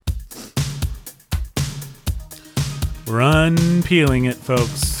We're unpeeling it,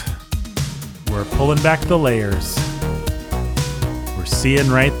 folks. We're pulling back the layers. We're seeing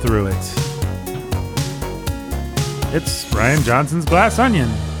right through it. It's Rian Johnson's Glass Onion,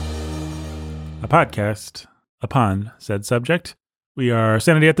 a podcast upon said subject. We are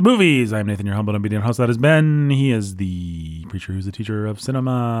Sanity at the Movies. I'm Nathan, your humble and obedient host. That is Ben. He is the preacher who's the teacher of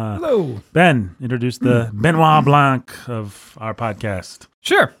cinema. Hello. Ben, introduce the Benoit Blanc of our podcast.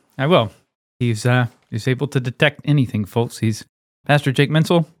 Sure, I will. He's able to detect anything, folks. He's Pastor Jake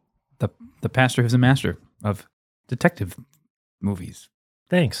Menzel, the pastor who's a master of detective movies.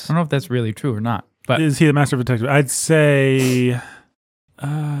 Thanks. I don't know if that's really true or not, but Is he the master of detective? I'd say,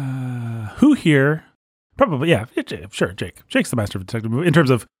 who here? Probably, yeah, sure, Jake. Jake's the master of detective movie. In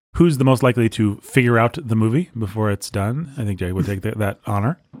terms of who's the most likely to figure out the movie before it's done, I think Jake would take that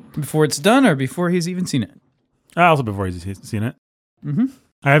honor. before it's done or before he's even seen it. Also before he's seen it. Mm-hmm.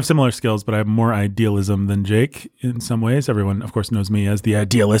 I have similar skills, but I have more idealism than Jake in some ways. Everyone, of course, knows me as the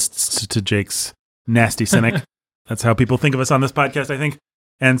idealist to Jake's nasty cynic. That's how people think of us on this podcast, I think.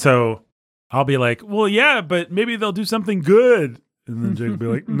 And so I'll be like, well, yeah, but maybe they'll do something good. And then Jake will be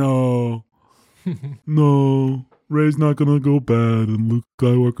like, no, Rey's not going to go bad and Luke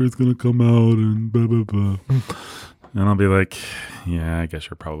Skywalker's going to come out and blah, blah, blah. And I'll be like, yeah, I guess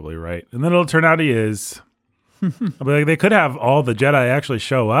you're probably right. And then it'll turn out he is. I'll be like, they could have all the Jedi actually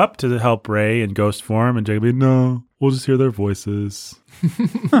show up to help Rey in ghost form, and Jake will be, no, we'll just hear their voices.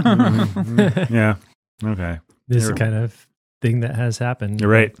 Yeah, okay. This is the kind of thing that has happened.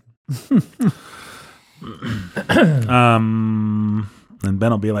 You're right. And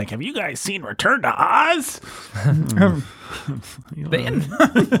Ben will be like, have you guys seen Return to Oz? Ben,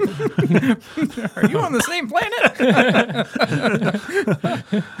 are you on the same planet?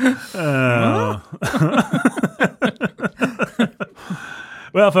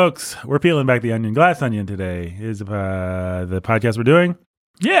 Well, folks, we're peeling back the onion. Glass Onion today is the podcast we're doing.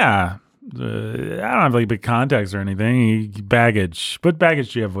 Yeah. I don't have like big context or anything. Baggage. What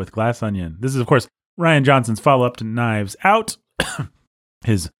baggage do you have with Glass Onion? This is, of course, Rian Johnson's follow-up to Knives Out.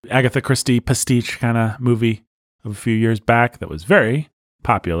 His Agatha Christie pastiche kind of movie of a few years back that was very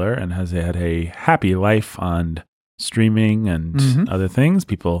popular and has had a happy life on streaming and other things.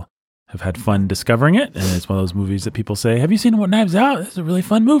 People have had fun discovering it, and it's one of those movies that people say, have you seen Knives Out? This is a really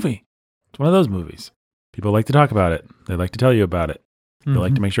fun movie. It's one of those movies. People like to talk about it. They like to tell you about it. They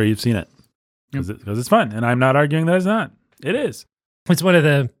like to make sure you've seen it because it's fun. And I'm not arguing that it's not. It is. It's one of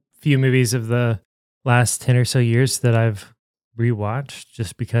the few movies of the last 10 or so years that I've rewatched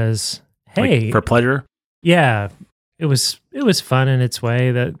just because, hey. Like for pleasure? Yeah. It was fun in its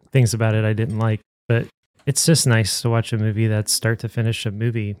way. That things about it I didn't like, but it's just nice to watch a movie that's start to finish a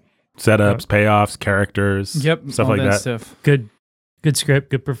movie. Setups, payoffs, characters, stuff like that. Stuff. Good script,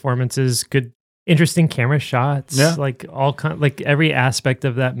 good performances, good interesting camera shots. Yeah. Like like every aspect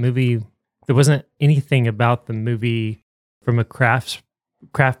of that movie. There wasn't anything about the movie from a craft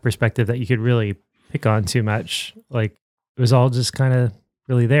perspective that you could really pick on too much. Like it was all just kind of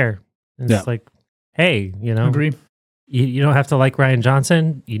really there. And it's like, hey, Agree. You don't have to like Rian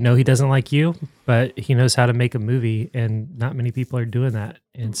Johnson. You know he doesn't like you, but he knows how to make a movie, and not many people are doing that.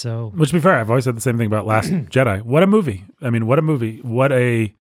 And so, which, to be fair, I've always said the same thing about Last Jedi. What a movie! I mean, what a movie! What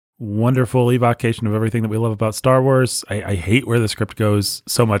a wonderful evocation of everything that we love about Star Wars. I hate where the script goes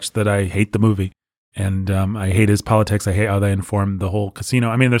so much that I hate the movie, and I hate his politics. I hate how they inform the whole casino.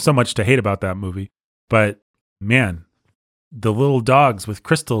 I mean, there's so much to hate about that movie, but man. The little dogs with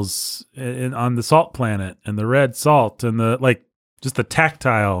crystals on the salt planet and the red salt and just the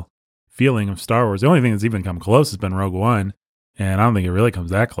tactile feeling of Star Wars. The only thing that's even come close has been Rogue One. And I don't think it really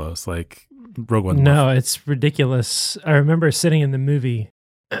comes that close. Like Rogue One. No, it's ridiculous. I remember sitting in the movie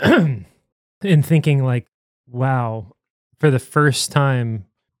and thinking like, wow, for the first time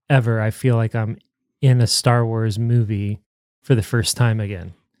ever, I feel like I'm in a Star Wars movie for the first time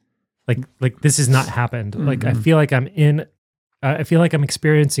again. Like this has not happened. Like I feel like I'm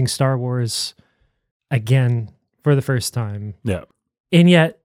experiencing Star Wars again for the first time. Yeah. And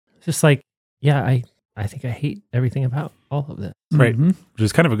yet, just like, yeah, I think I hate everything about all of this. Right. Which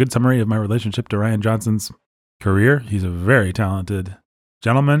is kind of a good summary of my relationship to Rian Johnson's career. He's a very talented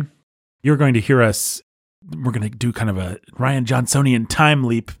gentleman. You're going to hear us, we're going to do kind of a Rian Johnsonian time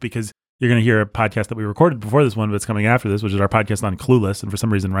leap because you're going to hear a podcast that we recorded before this one, but it's coming after this, which is our podcast on Clueless. And for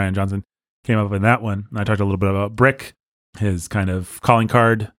some reason, Rian Johnson came up in that one. And I talked a little bit about Brick, his kind of calling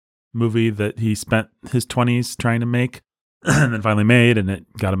card movie that he spent his 20s trying to make and then finally made, and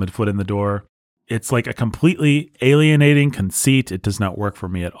it got him a foot in the door. It's like a completely alienating conceit. It does not work for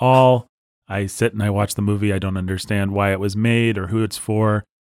me at all. I sit and I watch the movie. I don't understand why it was made or who it's for.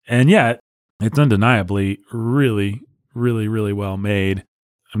 And yet, it's undeniably really, really, really well made.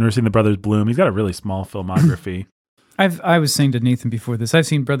 I've never seen the Brothers Bloom. He's got a really small filmography. I was saying to Nathan before this, I've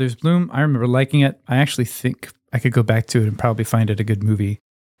seen Brothers Bloom. I remember liking it. I actually think I could go back to it and probably find it a good movie.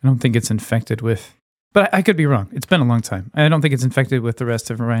 I don't think it's infected with, but I could be wrong. It's been a long time. I don't think it's infected with the rest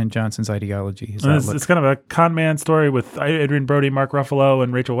of Rian Johnson's ideology. It's kind of a con man story with Adrian Brody, Mark Ruffalo,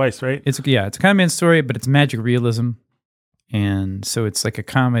 and Rachel Weisz, right? It's a con man story, but it's magic realism. And so it's like a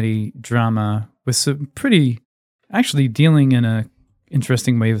comedy drama with some pretty, actually dealing in a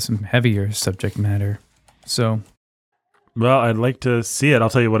interesting way with some heavier subject matter. So, well, I'd like to see it. I'll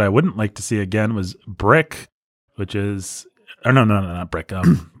tell you what I wouldn't like to see again was Brick, which is, or no, not Brick.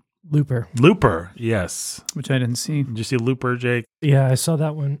 Looper. Looper, yes. which I didn't see. Did you see Looper, Jake? Yeah, I saw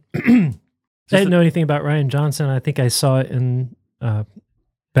that one. I didn't know anything about Rian Johnson. I think I saw it in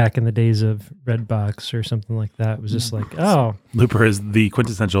back in the days of Redbox or something like that. It was just like, oh. Looper is the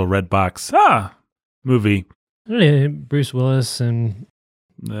quintessential Redbox movie. Bruce Willis and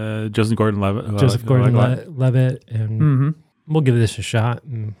Joseph Gordon-Levitt. Joseph Gordon-Levitt, and Mm-hmm. we'll give this a shot.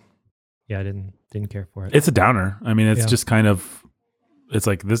 And yeah, I didn't care for it. It's a downer. I mean, it's just kind of, it's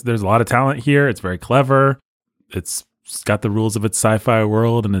like this. There's a lot of talent here. It's very clever. It's got the rules of its sci-fi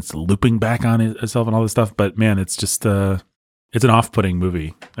world, and it's looping back on itself and all this stuff. But man, it's just it's an off-putting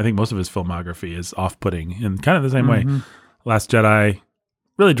movie. I think most of his filmography is off-putting in kind of the same way. Last Jedi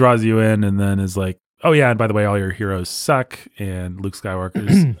really draws you in, and then is like, oh yeah, and by the way, all your heroes suck, and Luke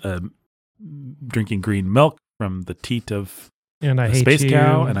Skywalker's drinking green milk from the teat of and I a hate space you,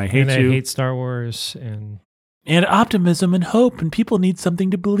 cow, and I hate you. I hate Star Wars, and optimism and hope, and people need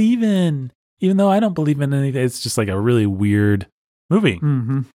something to believe in, even though I don't believe in anything. It's just like a really weird movie.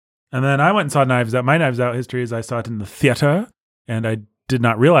 Mm-hmm. And then I went and saw Knives Out. My Knives Out history is I saw it in the theater, and I did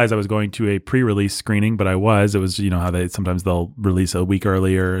not realize I was going to a pre-release screening, but I was. It was, you know, how they'll release a week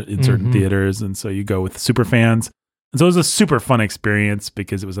earlier in certain theaters, and so you go with super fans. And so it was a super fun experience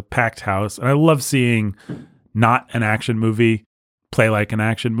because it was a packed house, and I love seeing not an action movie play like an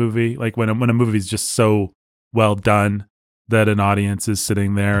action movie. Like when a movie is just so well done that an audience is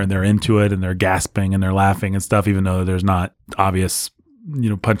sitting there and they're into it and they're gasping and they're laughing and stuff, even though there's not obvious, you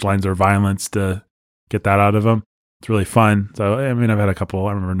know, punchlines or violence to get that out of them. It's really fun. So, I mean, I've had a couple.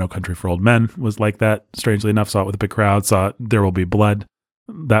 I remember No Country for Old Men was like that, strangely enough. Saw it with a big crowd. Saw There Will Be Blood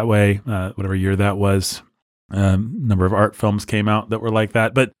that way, whatever year that was. Number of art films came out that were like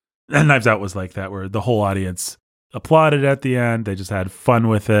that. But Knives Out was like that, where the whole audience applauded at the end. They just had fun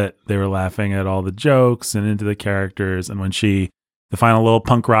with it. They were laughing at all the jokes and into the characters. And when the final little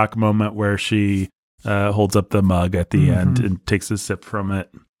punk rock moment where she holds up the mug at the end and takes a sip from it,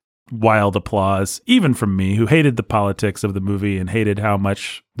 wild applause, even from me, who hated the politics of the movie and hated how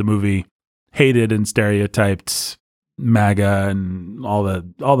much the movie hated and stereotyped MAGA and all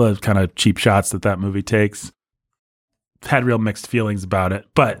the kind of cheap shots that movie takes. Had real mixed feelings about it,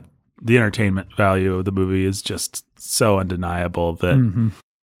 but the entertainment value of the movie is just so undeniable that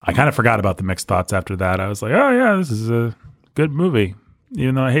I kind of forgot about the mixed thoughts after that. I was like, oh yeah, this is a good movie,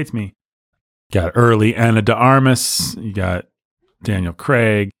 even though it hates me. You got early Ana de Armas, you got Daniel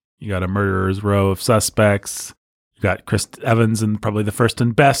Craig, you got a murderer's row of suspects, you got Chris Evans and probably the first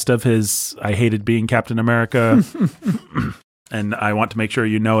and best of his I hated being Captain America and I want to make sure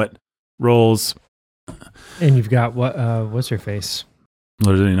you know it roles. And you've got what's her face?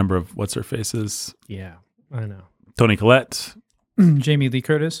 There's any number of what's her faces. Yeah, I know. Toni Collette. Jamie Lee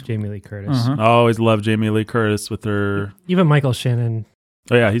Curtis. I always loved Jamie Lee Curtis with her. Even Michael Shannon.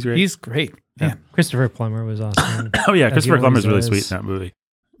 Oh yeah, he's great. He's great. Yeah. Christopher Plummer was awesome. Oh yeah, Christopher Plummer's really sweet in that movie.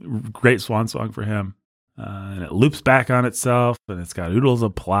 Great swan song for him. And it loops back on itself, and it's got oodles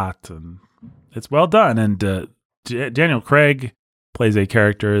of plot, and it's well done. And Daniel Craig plays a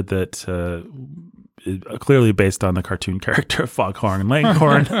character that is clearly based on the cartoon character of Foghorn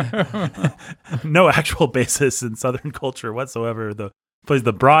Leghorn. No actual basis in Southern culture whatsoever. Plays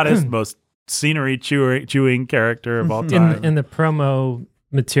the broadest, most scenery chewing character of all time. In the promo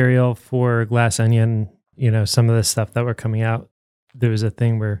material for Glass Onion, you know, some of the stuff that were coming out, there was a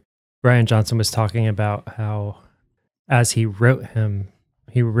thing where Rian Johnson was talking about how, as he wrote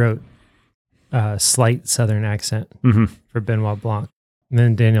a slight Southern accent for Benoit Blanc. And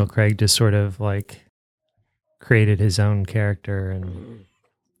then Daniel Craig just sort of like created his own character and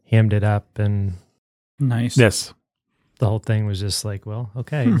hammed it up. And nice. Yes. The whole thing was just like, well,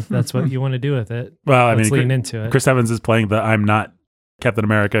 okay, if that's what you want to do with it. Well, let's lean into it. Chris Evans is playing the I'm not Captain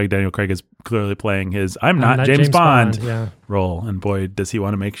America. Daniel Craig is clearly playing his I'm not James Bond role. And boy, does he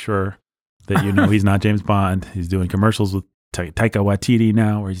want to make sure that you know he's not James Bond. He's doing commercials with Taika Waititi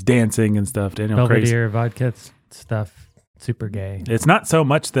now where he's dancing and stuff. Daniel Craig. Belvedere vodka stuff. super gay. It's not so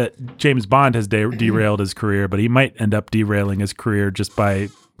much that James Bond has derailed his career, but he might end up derailing his career just by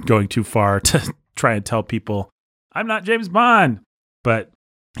going too far to try and tell people, I'm not James Bond. But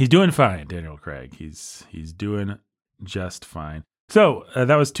he's doing fine, Daniel Craig. He's doing just fine. So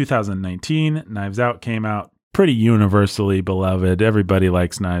that was 2019. Knives Out came out. Pretty universally beloved. Everybody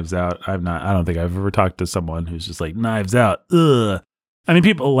likes Knives Out. I don't think I've ever talked to someone who's just like, Knives Out, ugh. I mean,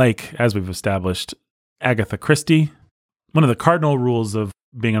 people like, as we've established, Agatha Christie. One of the cardinal rules of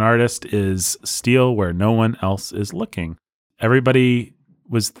being an artist is steal where no one else is looking. Everybody,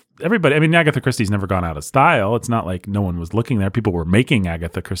 I mean, Agatha Christie's never gone out of style. It's not like no one was looking there. People were making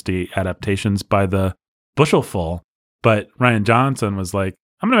Agatha Christie adaptations by the bushelful. But Rian Johnson was like,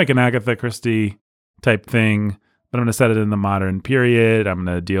 I'm going to make an Agatha Christie type thing, but I'm going to set it in the modern period. I'm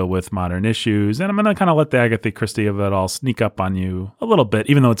going to deal with modern issues, and I'm going to kind of let the Agatha Christie of it all sneak up on you a little bit,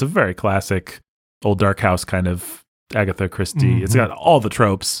 even though it's a very classic old dark house kind of Agatha Christie. Mm-hmm. It's got all the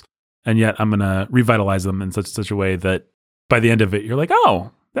tropes, and yet I'm going to revitalize them in such a way that by the end of it, you're like, oh,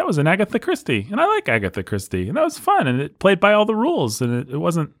 that was an Agatha Christie, and I like Agatha Christie, and that was fun, and it played by all the rules, and it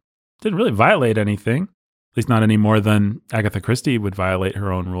didn't really violate anything. At least not any more than Agatha Christie would violate her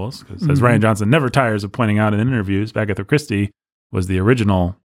own rules. Because as Rian Johnson never tires of pointing out in interviews, Agatha Christie was the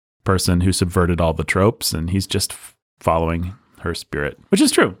original person who subverted all the tropes, and he's just following her spirit, which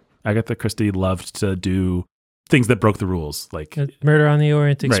is true. Agatha Christie loved to do things that broke the rules. Like Murder on the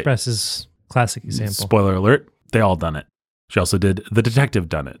Orient Express is classic example. Spoiler alert, they all done it. She also did The Detective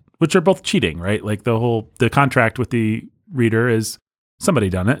done it, which are both cheating, right? Like the contract with the reader is somebody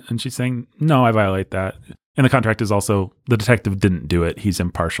done it, and she's saying, no, I violate that. And the contract is also, the detective didn't do it. He's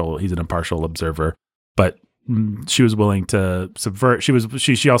impartial. He's an impartial observer. But she was willing to subvert.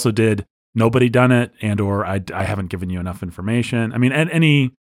 She also did nobody done it, and or I haven't given you enough information. I mean,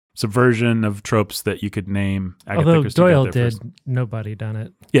 any subversion of tropes that you could name. Agatha Although Christie Doyle did nobody done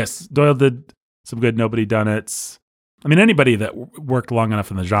it. Yes, Doyle did some good nobody done it's. I mean, anybody that worked long enough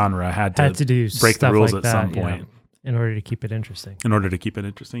in the genre had to do break the rules at some point. In order to keep it interesting.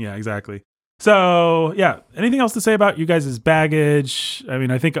 Yeah, exactly. So, yeah, anything else to say about you guys' baggage? I mean,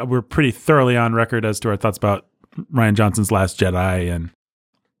 I think we're pretty thoroughly on record as to our thoughts about Rian Johnson's Last Jedi and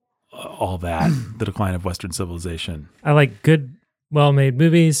all that, the decline of Western civilization. I like good, well-made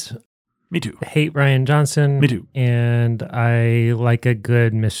movies. Me too. I hate Rian Johnson. Me too. And I like a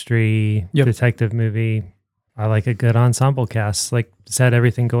good mystery detective movie. I like a good ensemble cast. Like, it's had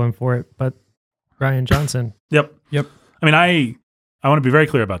everything going for it, but Rian Johnson. Yep. I mean, I want to be very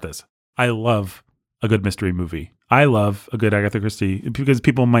clear about this. I love a good mystery movie. I love a good Agatha Christie, because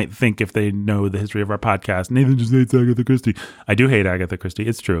people might think, if they know the history of our podcast, Nathan just hates Agatha Christie. I do hate Agatha Christie.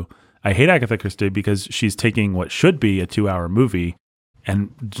 It's true. I hate Agatha Christie because she's taking what should be a 2-hour movie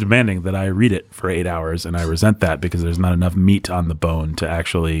and demanding that I read it for 8 hours. And I resent that because there's not enough meat on the bone to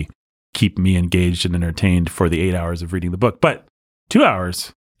actually keep me engaged and entertained for the 8 hours of reading the book. But 2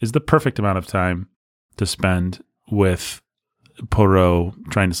 hours is the perfect amount of time to spend with Poirot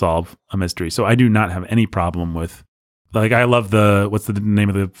trying to solve a mystery. So I do not have any problem with, like, I love what's the name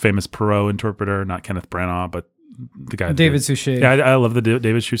of the famous Poirot interpreter? Not Kenneth Branagh, but the guy. David Suchet. Yeah, I love the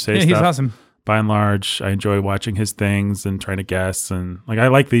David Suchet stuff. He's awesome. By and large, I enjoy watching his things and trying to guess. And like, I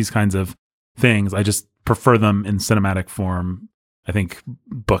like these kinds of things. I just prefer them in cinematic form. I think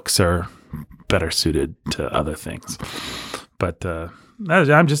books are better suited to other things. But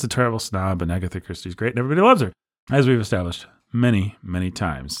I'm just a terrible snob, and Agatha Christie's great, and everybody loves her, as we've established many, many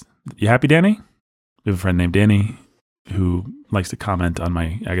times. You happy, Danny? We have a friend named Danny who likes to comment on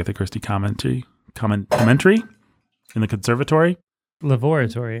my Agatha Christie commentary in the conservatory.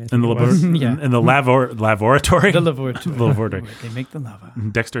 Laboratory. In the laboratory. In the laboratory. The laboratory. They make the lava.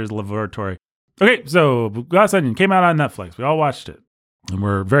 Dexter's Laboratory. Okay, so Glass Onion came out on Netflix. We all watched it. And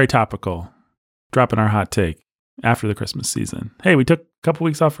we're very topical, dropping our hot take after the Christmas season. Hey, we took a couple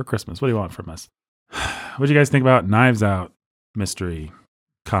weeks off for Christmas. What do you want from us? What do you guys think about Knives Out, mystery,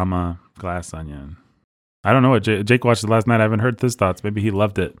 Glass Onion? I don't know what Jake watched it last night. I haven't heard his thoughts. Maybe he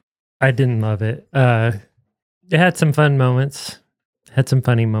loved it. I didn't love it. It had some fun moments, had some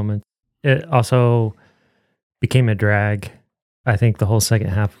funny moments. It also became a drag. I think the whole second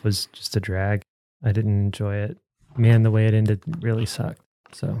half was just a drag. I didn't enjoy it. Man, the way it ended really sucked.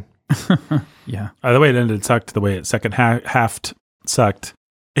 So, yeah. The way it ended sucked. The way it second half sucked.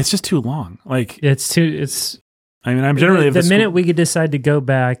 It's just too long. Like I mean, I'm generally the minute we could decide to go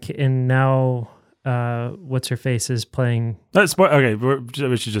back, and now what's her face is playing. Okay,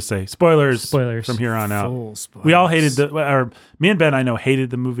 we should just say spoilers from here on out. Spoilers. We all hated me and Ben, I know, hated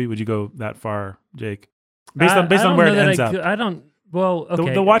the movie. Would you go that far, Jake? Based on where it ends up. I don't Well,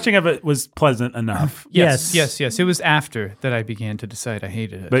 okay. The watching of it was pleasant enough. Yes. Yes. It was after that I began to decide I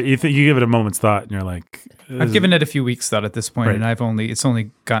hated it. But you give it a moment's thought, and you're like, I've given it a few weeks thought at this point, Right. and it's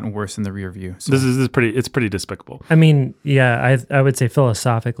only gotten worse in the rear view. So. this is pretty despicable. I mean, yeah, I would say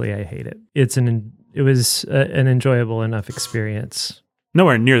philosophically, I hate it. It was an enjoyable enough experience.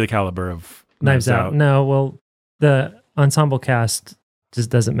 Nowhere near the caliber of Knives Out. No, well, the ensemble cast just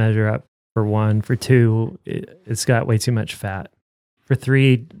doesn't measure up. For one, for two, it's got way too much fat. For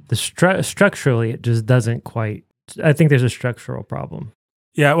three, structurally, it just doesn't quite. I think there's a structural problem.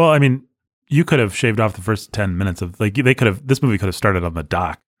 Yeah, well, I mean, you could have shaved off the first 10 minutes of this movie could have started on the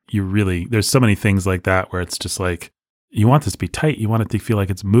dock. There's so many things like that where it's just like, you want this to be tight. You want it to feel like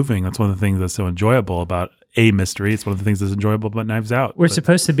it's moving. That's one of the things that's so enjoyable about a mystery. It's one of the things that's enjoyable about Knives Out. We're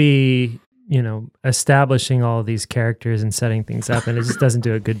supposed to be, establishing all of these characters and setting things up, and it just doesn't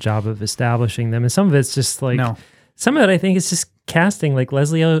do a good job of establishing them. And some of it's just like, some of it I think is just casting, like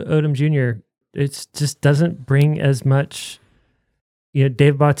Leslie Odom Jr. It just doesn't bring as much,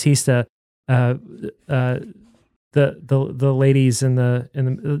 Dave Bautista, the ladies and the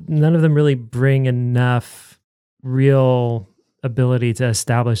none of them really bring enough real ability to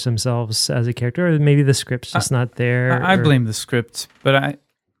establish themselves as a character, or maybe the script's just not there. I blame the script, but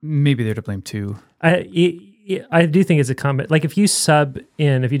maybe they're to blame too. I do think it's a comment. Like if you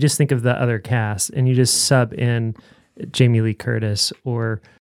just think of the other cast and you just sub in Jamie Lee Curtis or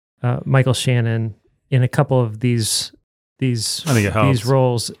Michael Shannon in a couple of these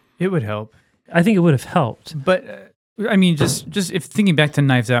roles, it would help. I think it would have helped. But I mean, just if thinking back to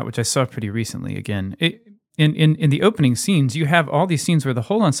Knives Out, which I saw pretty recently again, in the opening scenes, you have all these scenes where the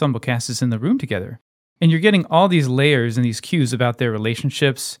whole ensemble cast is in the room together. And you're getting all these layers and these cues about their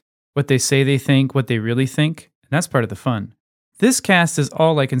relationships, what they say they think, what they really think. And that's part of the fun. This cast is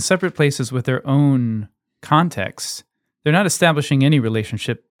all like in separate places with their own contexts. They're not establishing any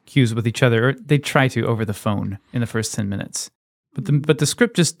relationship cues with each other, or they try to over the phone in the first 10 minutes. But the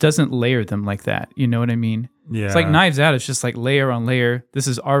script just doesn't layer them like that. You know what I mean? Yeah. It's like Knives Out. It's just like layer on layer. This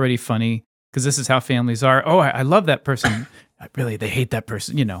is already funny because this is how families are. Oh, I love that person. Really, they hate that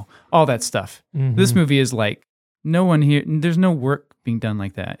person, all that stuff. Mm-hmm. This movie is like, no one here, there's no work being done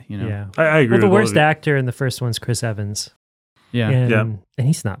like that, Yeah. I agree. Well, the worst actor in the first one's Chris Evans. Yeah. And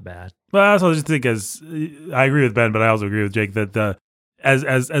he's not bad. Well, I also just think I agree with Ben, but I also agree with Jake that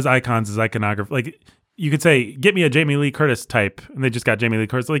as icons, as iconography, like you could say, get me a Jamie Lee Curtis type, and they just got Jamie Lee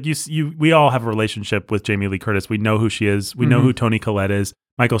Curtis. Like we all have a relationship with Jamie Lee Curtis. We know who she is. We know who Toni Collette is.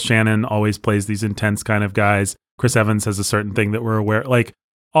 Michael Shannon always plays these intense kind of guys. Chris Evans has a certain thing that we're aware. Like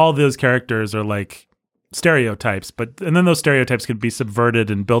all those characters are like stereotypes, and then those stereotypes can be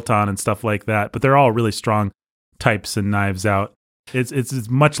subverted and built on and stuff like that. But they're all really strong types in Knives Out. It's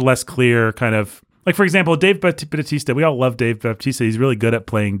much less clear, kind of like, for example, Dave Bautista. We all love Dave Bautista. He's really good at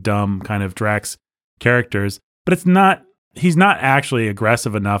playing dumb kind of Drax characters, but he's not actually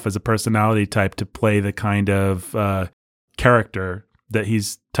aggressive enough as a personality type to play the kind of character that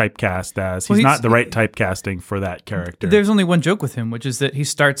he's typecast as. He's not the right typecasting for that character. There's only one joke with him, which is that he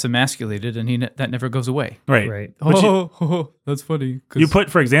starts emasculated and that never goes away. Right. That's funny. You put,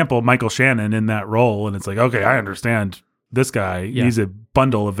 for example, Michael Shannon in that role, and it's like, okay, I understand this guy. Yeah. He's a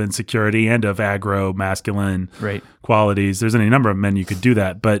bundle of insecurity and of aggro masculine qualities. There's any number of men you could do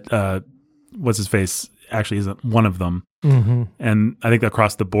that, but what's his face actually isn't one of them. Mm-hmm. And I think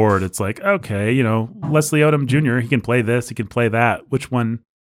across the board, it's like, okay, Leslie Odom Jr., he can play this, he can play that. Which one?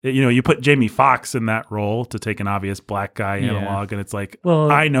 You put Jamie Foxx in that role to take an obvious black guy analog, and it's like,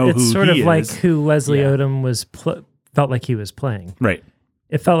 well, I know who he is. It's sort of like who Leslie Odom was felt like he was playing. Right.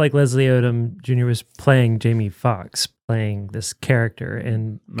 It felt like Leslie Odom Jr. was playing Jamie Foxx, playing this character,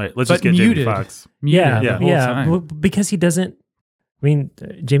 and let's just get Jamie Foxx. Yeah. Because he doesn't. I mean,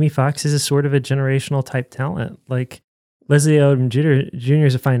 Jamie Foxx is a sort of a generational type talent. Like Leslie Odom Jr.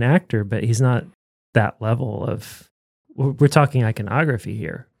 is a fine actor, but he's not that level of. We're talking iconography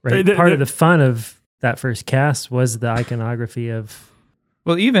here, right? Part of the fun of that first cast was the iconography of.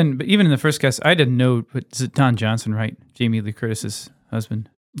 Well, even in the first cast, I didn't know. Is it Don Johnson, right? Jamie Lee Curtis's husband.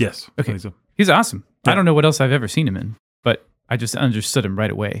 Yes. Okay. So. He's awesome. Yeah. I don't know what else I've ever seen him in, but I just understood him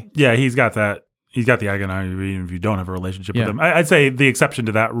right away. Yeah, he's got that. He's got the iconography, even if you don't have a relationship with him. I'd say the exception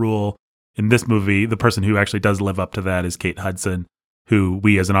to that rule in this movie, the person who actually does live up to that is Kate Hudson, who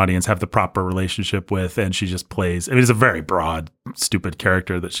we as an audience have the proper relationship with, and she just plays. I mean, it's a very broad, stupid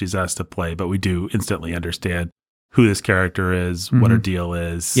character that she's asked to play, but we do instantly understand who this character is, what her deal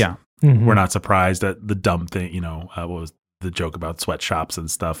is. Yeah. Mm-hmm. We're not surprised at the dumb thing, what was the joke about sweatshops and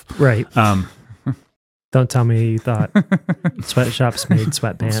stuff. Right. Don't tell me you thought sweatshops made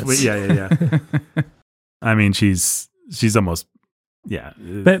sweatpants. Yeah. I mean, she's almost Yeah.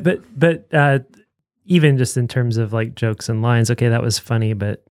 But even just in terms of like jokes and lines, okay, that was funny,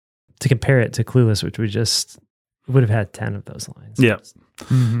 but to compare it to Clueless, which would have had 10 of those lines. Yeah.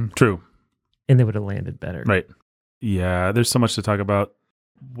 True. And they would have landed better. Right. Yeah. There's so much to talk about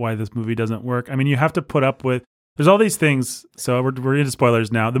why this movie doesn't work. I mean, you have to put up with, there's all these things. So we're into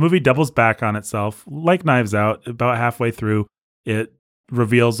spoilers now. The movie doubles back on itself, like Knives Out. About halfway through, it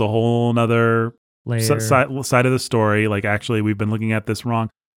reveals a whole nother Layer. side of the story. Like, actually, we've been looking at this wrong.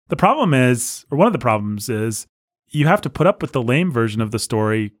 The problem is, or one of the problems is, you have to put up with the lame version of the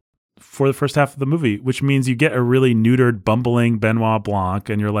story for the first half of the movie, which means you get a really neutered, bumbling Benoit Blanc,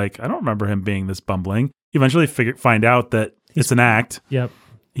 and you're like, I don't remember him being this bumbling. You eventually find out that it's an act. Yep.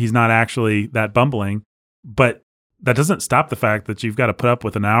 He's not actually that bumbling, but that doesn't stop the fact that you've got to put up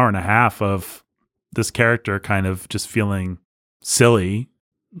with an hour and a half of this character kind of just feeling silly,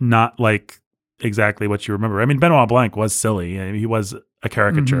 not like exactly what you remember. I mean, Benoit Blanc was silly. I mean, he was a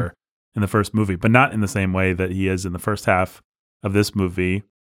caricature in the first movie, but not in the same way that he is in the first half of this movie.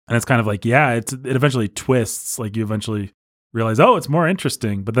 And it's kind of like, yeah, it eventually twists. Like, you eventually realize, oh, it's more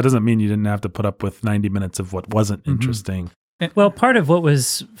interesting, but that doesn't mean you didn't have to put up with 90 minutes of what wasn't interesting. Well, part of what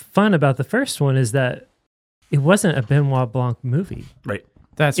was fun about the first one is that it wasn't a Benoit Blanc movie. Right.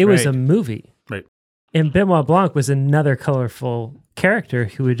 It was a movie. Right. And Benoit Blanc was another colorful character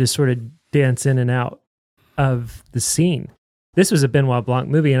who would just sort of dance in and out of the scene. This was a Benoit Blanc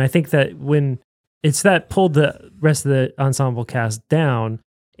movie. And I think that when it's that pulled the rest of the ensemble cast down,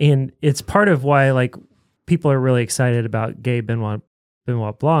 and it's part of why like people are really excited about gay Benoit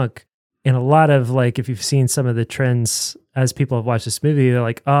Blanc. And a lot of like, if you've seen some of the trends as people have watched this movie, they're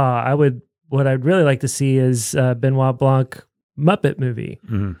like, what I'd really like to see is Benoit Blanc Muppet movie.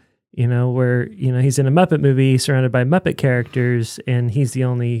 You know, where, you know, he's in a Muppet movie surrounded by Muppet characters and he's the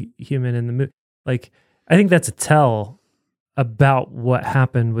only human in the movie. Like, I think that's a tell about what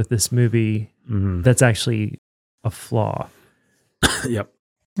happened with this movie that's actually a flaw. Yep.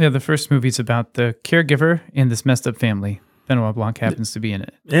 Yeah, the first movie's about the caregiver and this messed up family. Benoit Blanc happens to be in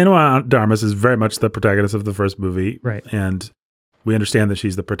it. Ana de Armas is very much the protagonist of the first movie. Right. And we understand that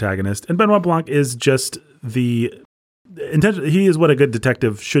she's the protagonist. And Benoit Blanc is just the intention. He is what a good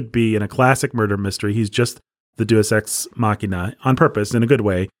detective should be in a classic murder mystery. He's just the deus ex machina on purpose, in a good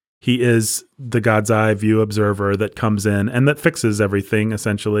way. He is the God's eye view observer that comes in and that fixes everything,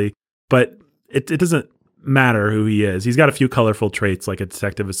 essentially. But it doesn't matter who he is. He's got a few colorful traits like a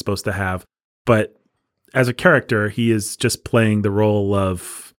detective is supposed to have. But as a character, he is just playing the role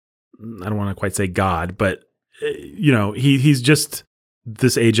of, I don't want to quite say God, but, you know, he's just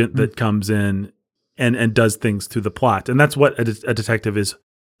this agent that comes in and does things to the plot. And that's what a detective is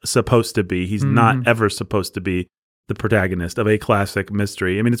supposed to be. He's not ever supposed to be the protagonist of a classic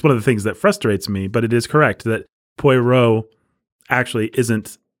mystery. I mean, it's one of the things that frustrates me, but it is correct that Poirot actually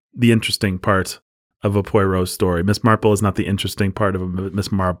isn't the interesting part of a Poirot story. Miss Marple is not the interesting part of a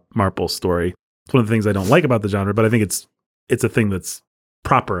Miss Marple story. It's one of the things I don't like about the genre, but I think it's a thing that's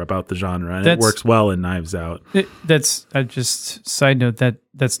proper about the genre, and it works well in Knives Out. Just side note,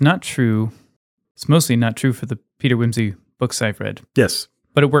 that's not true. It's mostly not true for the Peter Wimsey books I've read. Yes.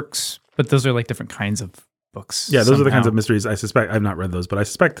 But it works. But those are like different kinds of books. Yeah, those are the kinds of mysteries I suspect. I've not read those, but I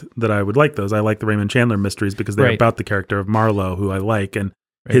suspect that I would like those. I like the Raymond Chandler mysteries because they're about the character of Marlowe, who I like, and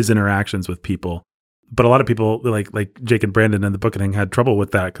his interactions with people. But a lot of people, like Jake and Brandon in the Bookening, had trouble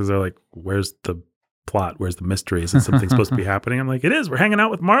with that because they're like, where's the plot? Where's the mystery? Isn't something supposed to be happening? I'm like, it is. We're hanging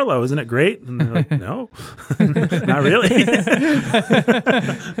out with Marlowe. Isn't it great? And they're like, no, not really.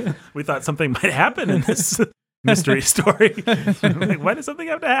 We thought something might happen in this mystery story. Like, why does something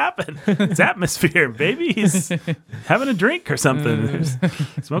have to happen? It's atmosphere, baby. He's having a drink or something. He's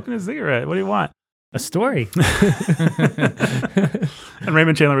smoking a cigarette. What do you want? A story. And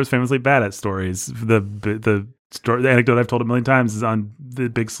Raymond Chandler was famously bad at stories. The anecdote I've told a million times is on The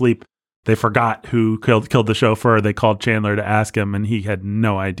Big Sleep. They forgot who killed the chauffeur. They called Chandler to ask him, and he had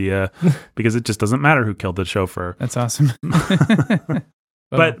no idea because it just doesn't matter who killed the chauffeur. That's awesome.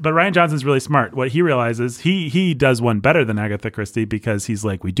 But Rian Johnson's really smart. What he realizes, he does one better than Agatha Christie because he's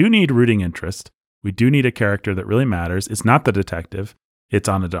like, we do need rooting interest. We do need a character that really matters. It's not the detective. It's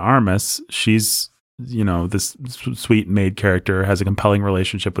Ana de Armas. She's, you know, this sweet maid character, has a compelling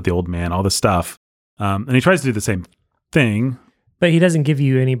relationship with the old man, all this stuff. And he tries to do the same thing. But he doesn't give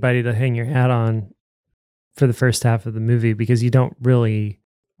you anybody to hang your hat on for the first half of the movie because you don't really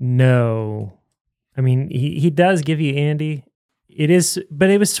know. I mean, he does give you Andy. It is,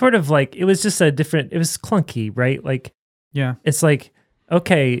 but it was sort of like, it was just it was clunky, right? Like, yeah, it's like,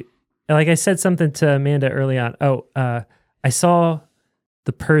 okay, like I said something to Amanda early on. I saw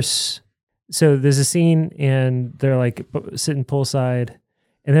the purse So there's a scene and they're like sitting poolside,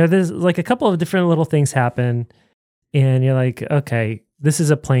 and there's like a couple of different little things happen, and you're like, okay, this is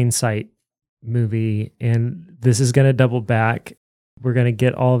a plain sight movie, and this is going to double back. We're going to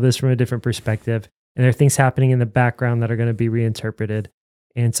get all of this from a different perspective, and there are things happening in the background that are going to be reinterpreted.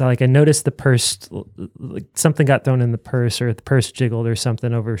 And so, like, I noticed the purse, like something got thrown in the purse, or the purse jiggled or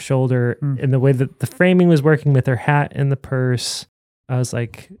something over her shoulder, and the way that the framing was working with her hat and the purse, I was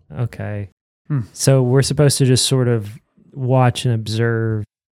like, okay. So we're supposed to just sort of watch and observe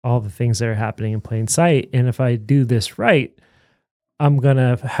all the things that are happening in plain sight. And if I do this right, I'm going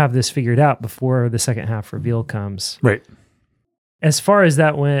to have this figured out before the second half reveal comes. Right. As far as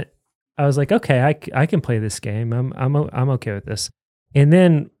that went, I was like, okay, I can play this game. I'm okay with this. And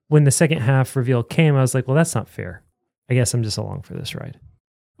then when the second half reveal came, I was like, well, that's not fair. I guess I'm just along for this ride.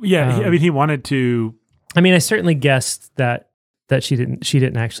 Yeah. He wanted to. I mean, I certainly guessed that she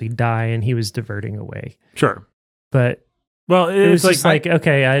didn't actually die and he was diverting away. Sure. But well, it was just like,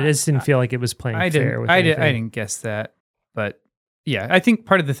 okay, I just didn't feel like it was playing fair. I didn't guess that. But yeah, I think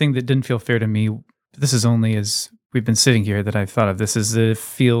part of the thing that didn't feel fair to me, this is only as we've been sitting here that I've thought of this, is that it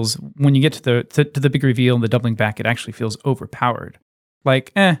feels, when you get to the big reveal and the doubling back, it actually feels overpowered.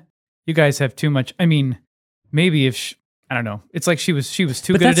 Like, you guys have too much. I mean, maybe if I don't know. It's like she was too good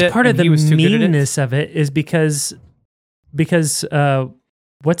at it. But that's part of the meanness of it, is because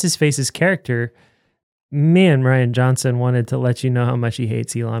what's his face's character, man, Rian Johnson wanted to let you know how much he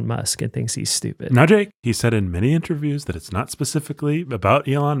hates Elon Musk and thinks he's stupid. Now, Jake, he said in many interviews that it's not specifically about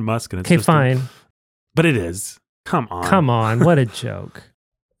Elon Musk, and it's okay, fine, but it is. Come on, what a joke!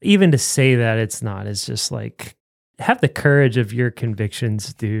 Even to say that it's not is just like, have the courage of your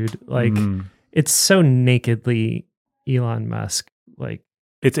convictions, dude. Like, it's so nakedly Elon Musk. Like,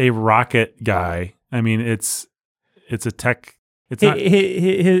 it's a rocket guy. I mean, it's a tech. It's not.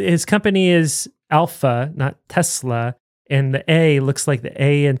 His company is Alpha, not Tesla, and the A looks like the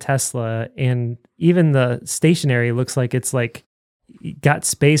A in Tesla, and even the stationary looks like it's like got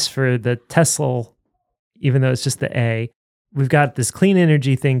space for the Tesla, even though it's just the A. We've got this clean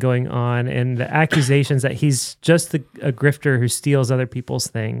energy thing going on, and the accusations that he's just a grifter who steals other people's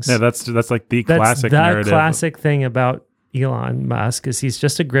things. Yeah, that's like the classic narrative. The classic thing about Elon Musk is he's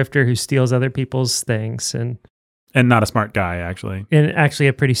just a grifter who steals other people's things, and not a smart guy, actually. And actually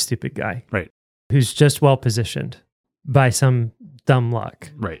a pretty stupid guy. Right. Who's just well positioned by some dumb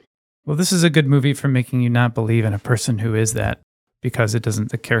luck. Right. Well, this is a good movie for making you not believe in a person who is that, because Ed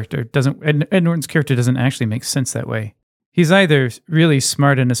Norton's character doesn't actually make sense that way. He's either really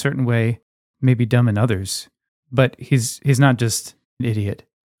smart in a certain way, maybe dumb in others, but he's not just an idiot.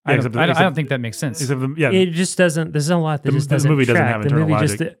 Yeah, I don't think that makes sense. It just doesn't. There's a lot that just doesn't. The movie track. doesn't have internal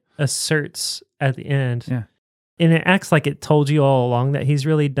logic. The movie just asserts at the end. Yeah. And it acts like it told you all along that he's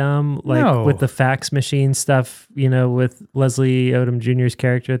really dumb, like with the fax machine stuff, with Leslie Odom Jr.'s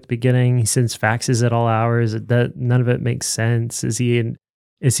character at the beginning. He sends faxes at all hours. That none of it makes sense. Is he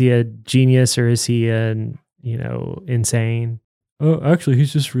a genius, or is he insane? Oh, actually,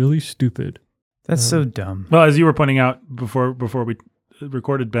 he's just really stupid. That's so dumb. Well, as you were pointing out before we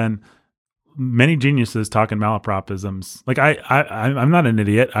recorded, Ben, many geniuses talk in malapropisms. Like I'm not an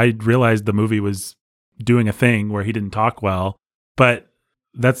idiot. I realized the movie was doing a thing where he didn't talk well, but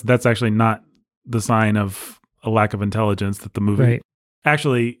that's actually not the sign of a lack of intelligence. That the movie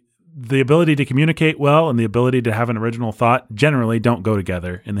actually, the ability to communicate well and the ability to have an original thought generally don't go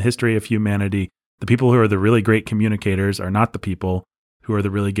together. In the history of humanity, the people who are the really great communicators are not the people who are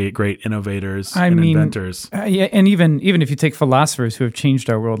the really great innovators and inventors. Yeah, and even if you take philosophers who have changed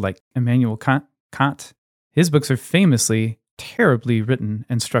our world, like Immanuel Kant, his books are famously terribly written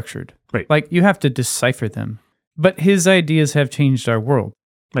and structured. Right. Like, you have to decipher them. But his ideas have changed our world.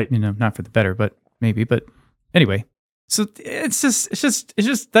 Right. Not for the better, but maybe. But anyway, so that's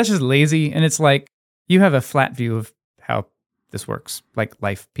just lazy. And it's like, you have a flat view of how this works, like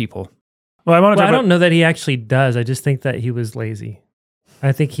life, people. Well, I don't know that he actually does. I just think that he was lazy.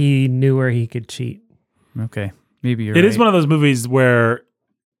 I think he knew where he could cheat. Okay. Maybe you're right. It is one of those movies where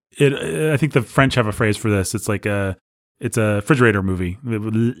I think the French have a phrase for this. It's like it's a refrigerator movie.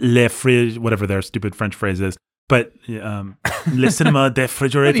 Le fridge, whatever their stupid French phrase is. But le cinéma de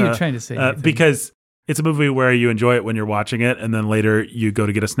refrigerator. What are you trying to say? Because it's a movie where you enjoy it when you're watching it, and then later you go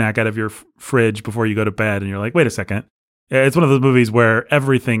to get a snack out of your fridge before you go to bed, and you're like, wait a second. It's one of those movies where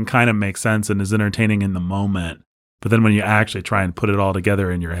everything kind of makes sense and is entertaining in the moment. But then when you actually try and put it all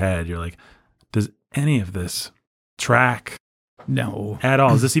together in your head, you're like, does any of this track? No. At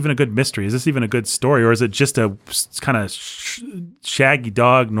all? Is this even a good mystery? Is this even a good story? Or is it just a kind of Shaggy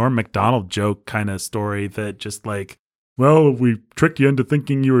Dog, Norm Macdonald joke kind of story that just like well, we tricked you into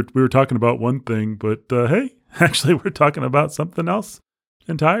thinking we were talking about one thing, but hey, actually we're talking about something else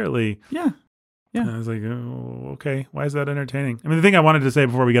entirely. Yeah. Yeah. And I was like, oh, okay, why is that entertaining? I mean, the thing I wanted to say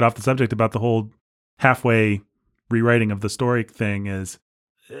before we get off the subject about the whole halfway rewriting of the story thing is,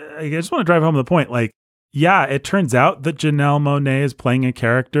 I just want to drive home the point. Like, yeah, it turns out that Janelle Monáe is playing a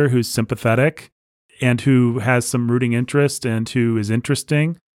character who's sympathetic and who has some rooting interest and who is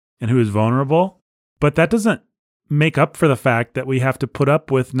interesting and who is vulnerable. But that doesn't make up for the fact that we have to put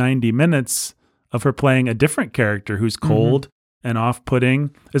up with 90 minutes of her playing a different character who's cold and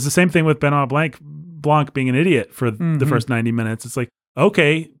off-putting. It's the same thing with Benoit Blanc being an idiot for the first 90 minutes. It's like,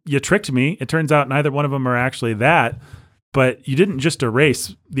 okay, you tricked me. It turns out neither one of them are actually that, but you didn't just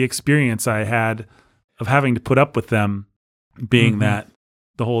erase the experience I had of having to put up with them being that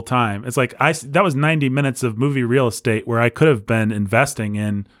the whole time. It's like that was 90 minutes of movie real estate where I could have been investing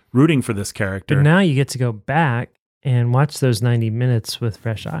in rooting for this character. But now you get to go back and watch those 90 minutes with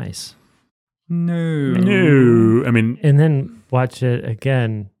fresh eyes. No. I mean, and then watch it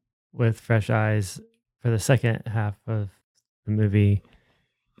again with fresh eyes for the second half of the movie.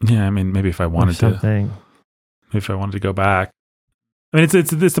 Yeah, I mean, maybe if I wanted to go back. I mean, it's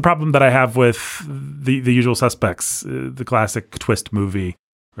the problem that I have with the Usual Suspects, the classic twist movie,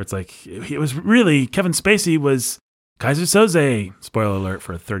 where it's like, it was really, Kevin Spacey was Kaiser Soze, spoiler alert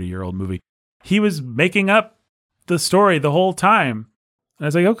for a 30-year-old movie. He was making up the story the whole time. And I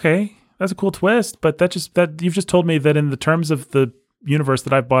was like, okay, that's a cool twist, but that you've just told me that in the terms of the universe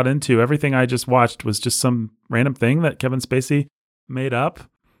that I've bought into, everything I just watched was just some random thing that Kevin Spacey made up.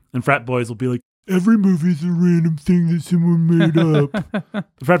 And frat boys will be like, every movie's a random thing that someone made up.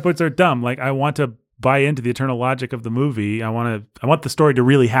 The frat boys are dumb. Like, I want to buy into the eternal logic of the movie. I want the story to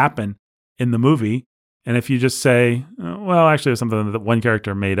really happen in the movie. And if you just say, well, actually, it was something that one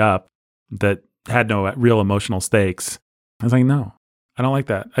character made up that had no real emotional stakes, I was like, no, I don't like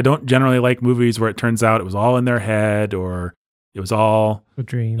that. I don't generally like movies where it turns out it was all in their head or it was all a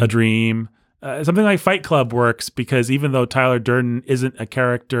dream. Something like Fight Club works because even though Tyler Durden isn't a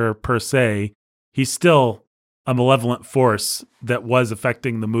character per se, he's still a malevolent force that was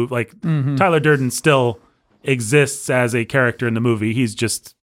affecting the movie. Like, Tyler Durden still exists as a character in the movie. He's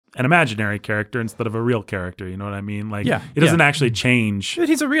just an imaginary character instead of a real character. You know what I mean? Like, it doesn't actually change. But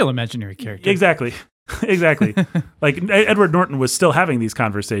he's a real imaginary character. Exactly. Exactly. Like, Edward Norton was still having these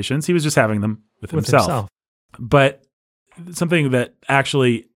conversations. He was just having them with himself. But something that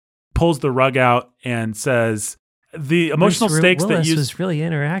actually pulls the rug out and says, the emotional stakes Willis that you was really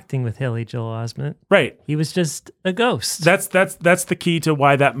interacting with Haley Joel Osment. Right. He was just a ghost. That's the key to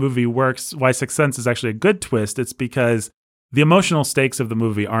why that movie works, why Sixth Sense is actually a good twist. It's because the emotional stakes of the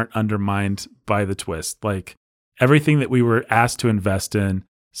movie aren't undermined by the twist. Like, everything that we were asked to invest in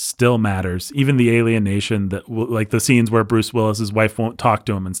still matters. Even the alienation like the scenes where Bruce Willis's wife won't talk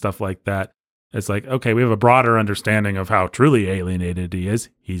to him and stuff like that. It's like, okay, we have a broader understanding of how truly alienated he is.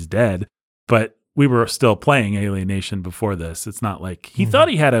 He's dead. But we were still playing alienation before this. It's not like he thought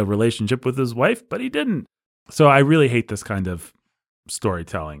he had a relationship with his wife, but he didn't. So I really hate this kind of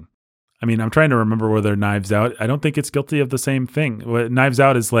storytelling. I mean, I'm trying to remember whether Knives Out, I don't think it's guilty of the same thing. Knives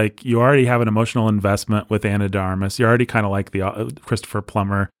Out is like, you already have an emotional investment with Ana de Armas. You already kind of like the Christopher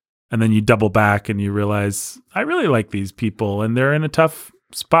Plummer. And then you double back and you realize, I really like these people and they're in a tough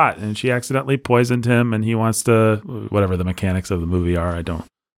spot. And she accidentally poisoned him and he wants to, whatever the mechanics of the movie are, I don't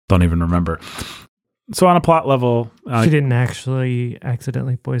even remember. So on a plot level, she didn't actually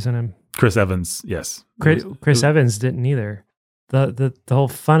accidentally poison him. Chris Evans, yes. Chris Evans didn't either. The whole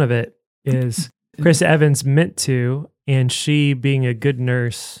fun of it is Chris Evans meant to, and she, being a good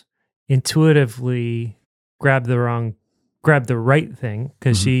nurse, intuitively grabbed the right thing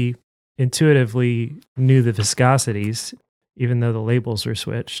because she intuitively knew the viscosities, even though the labels were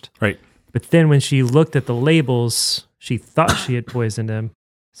switched. Right. But then when she looked at the labels, she thought she had poisoned him.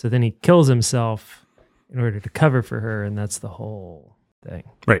 So then he kills himself in order to cover for her, and that's the whole thing.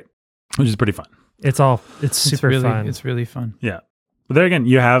 Right. Which is pretty fun. It's super fun. It's really fun. Yeah. But there again,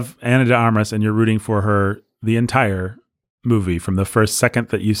 you have Ana de Armas and you're rooting for her the entire movie. From the first second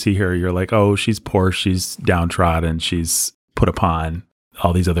that you see her, you're like, oh, she's poor, she's downtrodden, she's put upon.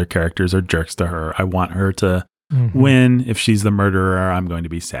 All these other characters are jerks to her. I want her to win. If she's the murderer, I'm going to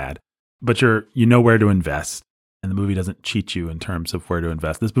be sad. But you know where to invest. And the movie doesn't cheat you in terms of where to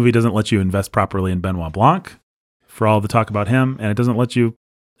invest. This movie doesn't let you invest properly in Benoit Blanc for all the talk about him. And it doesn't let you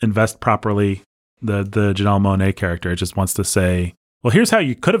invest properly the Janelle Monáe character. It just wants to say, well, here's how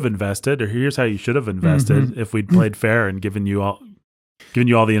you could have invested, or here's how you should have invested if we'd played fair and given you all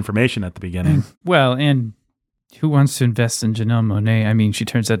the information at the beginning. Well, and who wants to invest in Janelle Monáe? I mean, she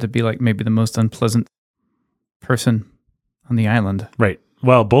turns out to be like maybe the most unpleasant person on the island. Right.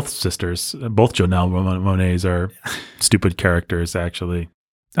 Well, both sisters, both Janelle Monáes are stupid characters, actually.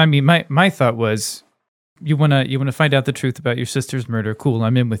 I mean, my thought was, you wanna find out the truth about your sister's murder. Cool,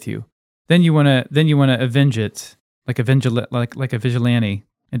 I'm in with you. Then you wanna avenge it like a vigilante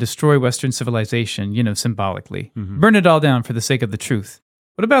and destroy Western civilization, symbolically. Mm-hmm. Burn it all down for the sake of the truth.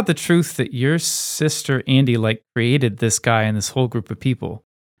 What about the truth that your sister Andy created this guy and this whole group of people?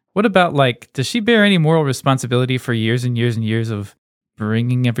 What about does she bear any moral responsibility for years and years and years of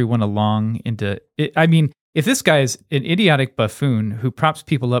bringing everyone along into it? I mean, if this guy is an idiotic buffoon who props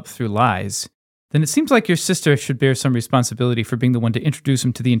people up through lies, then it seems like your sister should bear some responsibility for being the one to introduce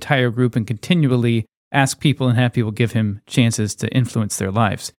him to the entire group and continually ask people and have people give him chances to influence their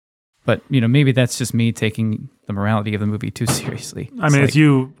lives. But, maybe that's just me taking the morality of the movie too seriously. I mean, it's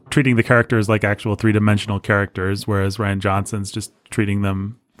you treating the characters like actual three-dimensional characters, whereas Rian Johnson's just treating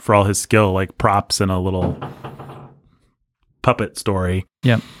them, for all his skill, like props in a little puppet story.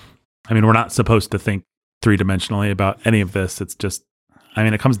 Yeah. I mean, we're not supposed to think three-dimensionally about any of this. It's just,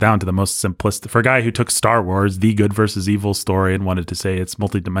 it comes down to the most simplistic. For a guy who took Star Wars, the good versus evil story, and wanted to say it's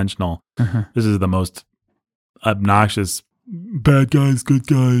multidimensional, this is the most obnoxious bad guys, good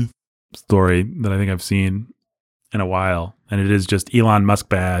guys story that I think I've seen in a while. And it is just Elon Musk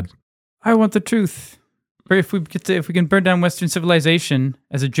bad. I want the truth. Or if we can burn down Western civilization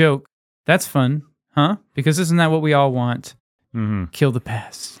as a joke, that's fun, huh? Because isn't that what we all want? Mm-hmm. Kill the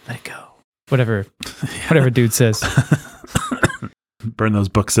past, let it go. Whatever dude says. Burn those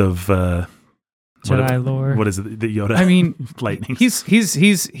books of Jedi lore. What is it? The Yoda. I mean, lightning.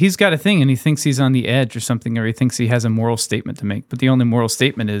 He's got a thing, and he thinks he's on the edge or something, or he thinks he has a moral statement to make. But the only moral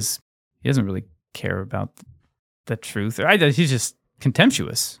statement is he doesn't really care about the truth. He's just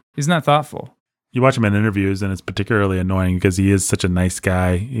contemptuous. He's not thoughtful. You watch him in interviews, and it's particularly annoying because he is such a nice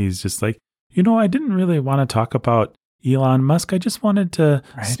guy. He's just like, I didn't really want to talk about Elon Musk. I just wanted to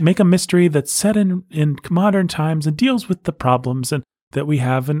make a mystery that's set in modern times and deals with the problems and that we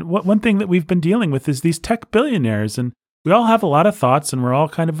have. And one thing that we've been dealing with is these tech billionaires, and we all have a lot of thoughts, and we're all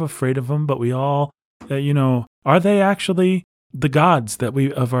kind of afraid of them. But we all, are they actually the gods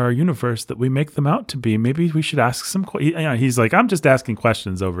of our universe that we make them out to be? Maybe we should ask some. He's like, I'm just asking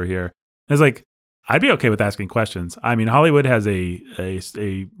questions over here. And it's like, I'd be okay with asking questions. I mean, Hollywood has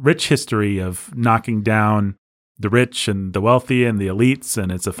a rich history of knocking down the rich and the wealthy and the elites,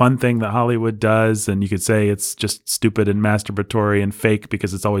 and it's a fun thing that Hollywood does. And you could say it's just stupid and masturbatory and fake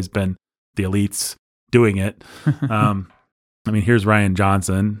because it's always been the elites doing it. Here's Rian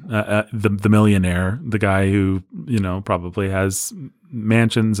Johnson, the millionaire, the guy who, probably has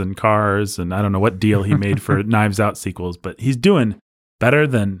mansions and cars, and I don't know what deal he made for Knives Out sequels, but he's doing better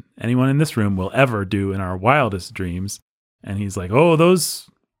than anyone in this room will ever do in our wildest dreams. And he's like, oh, those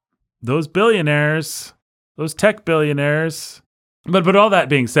billionaires, those tech billionaires. But all that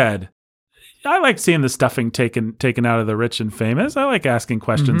being said, I like seeing the stuffing taken out of the rich and famous. I like asking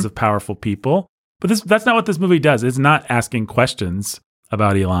questions of powerful people. But that's not what this movie does. It's not asking questions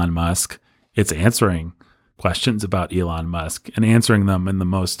about Elon Musk. It's answering questions about Elon Musk and answering them in the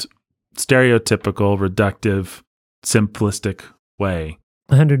most stereotypical, reductive, simplistic way.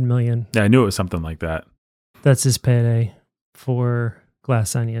 100 million. Yeah, I knew it was something like that. That's his payday for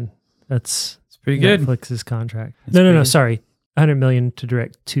Glass Onion. That's pretty good. Netflix's contract. That's No, sorry. 100 million to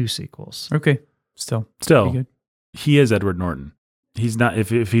direct 2 sequels. Okay. Still pretty good. He is Edward Norton. He's not,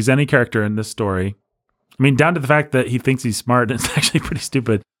 if he's any character in this story, down to the fact that he thinks he's smart, and it's actually pretty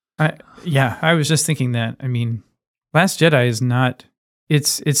stupid. I was just thinking that. Last Jedi is not,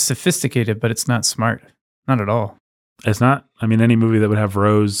 it's sophisticated, but it's not smart. Not at all. It's not. Any movie that would have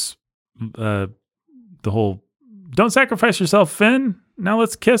Rose, the whole, don't sacrifice yourself, Finn. Now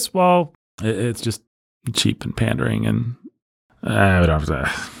let's kiss. Well, it's just cheap and pandering, and I don't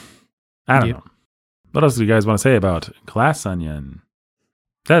know. What else do you guys want to say about Glass Onion?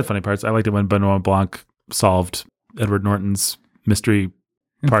 That had funny parts. I liked it when Benoit Blanc solved Edward Norton's mystery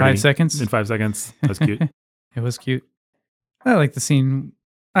party. 5 seconds? In 5 seconds. That's cute. It was cute. I like the scene.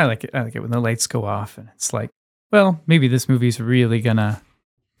 I like it when the lights go off and it's like, well, maybe this movie's really gonna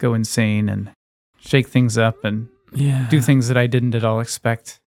go insane and shake things up and do things that I didn't at all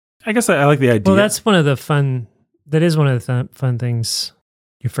expect. I guess I like the idea. Well, that's one of the fun things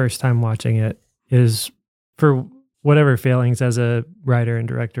your first time watching it is, for whatever failings as a writer and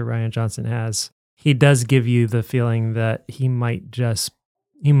director Rian Johnson has, he does give you the feeling that he might just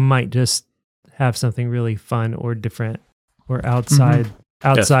have something really fun or different or outside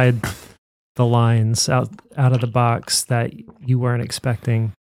the lines, out of the box that you weren't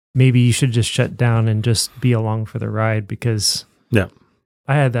expecting. Maybe you should just shut down and just be along for the ride, because I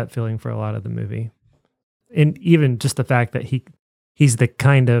had that feeling for a lot of the movie. and even just the fact that he's the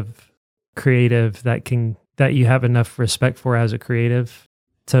kind of creative that you have enough respect for as a creative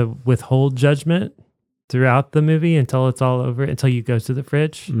to withhold judgment throughout the movie until it's all over, until you go to the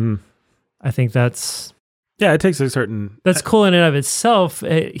fridge. I think that's it takes a certain... That's cool in and of itself.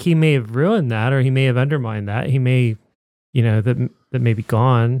 He may have ruined that, or he may have undermined that. He may, that may be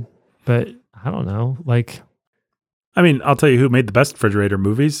gone, but I don't know. Like, I mean, I'll tell you who made the best refrigerator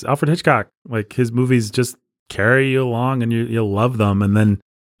movies: Alfred Hitchcock. Like, his movies just carry you along, and you'll love them, and then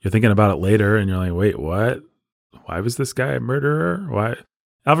you're thinking about it later, and you're like, wait, what? Why was this guy a murderer? Why?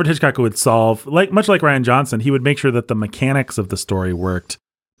 Alfred Hitchcock would solve, much like Rian Johnson, he would make sure that the mechanics of the story worked,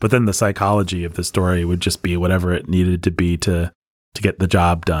 but then the psychology of the story would just be whatever it needed to be to get the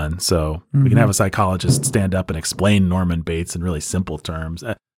job done. So we can have a psychologist stand up and explain Norman Bates in really simple terms.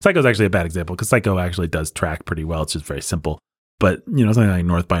 Psycho's actually a bad example because Psycho actually does track pretty well. It's just very simple. But, something like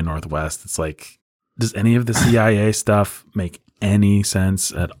North by Northwest, it's like, does any of the CIA stuff make any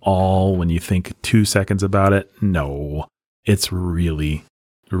sense at all when you think 2 seconds about it? No. It's really,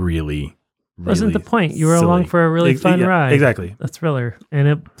 really, wasn't the point. You were silly. along for a really fun ride. Exactly. A thriller. And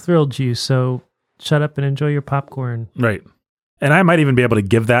it thrilled you. So shut up and enjoy your popcorn. Right. And I might even be able to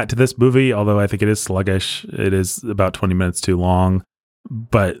give that to this movie, although I think it is sluggish. It is about 20 minutes too long.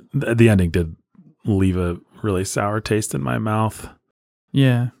 But the ending did leave a really sour taste in my mouth.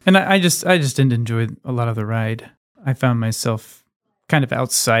 Yeah. And I just didn't enjoy a lot of the ride. I found myself kind of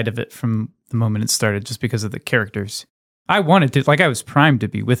outside of it from the moment it started just because of the characters. I wanted to, I was primed to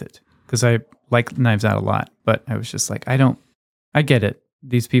be with it because I like Knives Out a lot, but I was just like, I get it.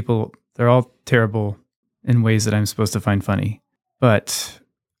 These people, they're all terrible in ways that I'm supposed to find funny, but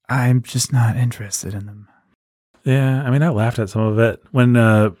I'm just not interested in them. Yeah, I mean, I laughed at some of it when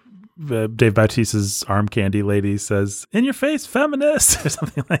Dave Bautista's arm candy lady says, "In your face, feminist," or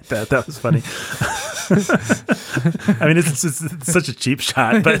something like that. That was funny. I mean, it's such a cheap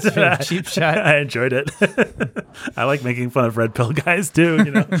shot, but It's a cheap shot. I enjoyed it. I like making fun of red pill guys too,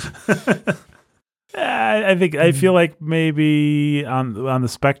 I feel like maybe on the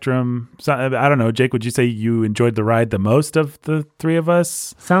spectrum, so, I don't know, Jake, would you say you enjoyed the ride the most of the three of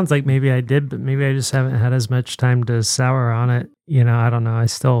us? Sounds like maybe I did, but maybe I just haven't had as much time to sour on it. I don't know. I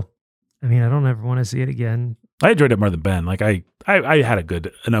don't ever want to see it again. I enjoyed it more than Ben. Like I had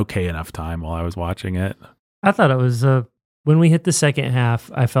an okay enough time while I was watching it. I thought it was, when we hit the second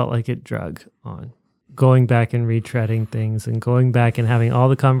half, I felt like it drug on. Going back and retreading things and going back and having all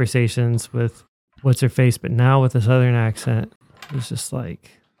the conversations with what's her face, but now with a Southern accent, it was just like,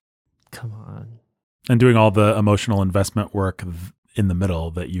 come on. And doing all the emotional investment work in the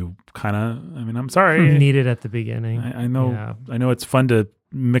middle that you kind of, I'm sorry. Needed at the beginning. I know it's fun to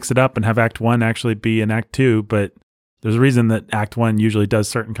mix it up and have Act 1 actually be in Act 2, but there's a reason that Act 1 usually does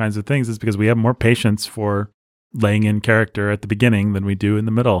certain kinds of things. Is because we have more patience for laying in character at the beginning than we do in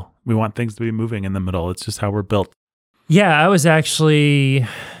the middle. We want things to be moving in the middle. It's just how we're built. Yeah, I was actually,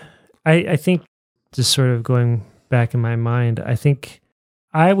 I think, just sort of going back in my mind, I think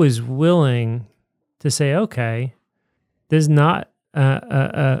I was willing to say, okay, there's not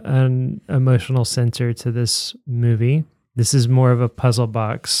an emotional center to this movie. This is more of a puzzle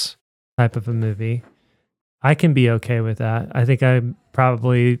box type of a movie. I can be okay with that. I think I'm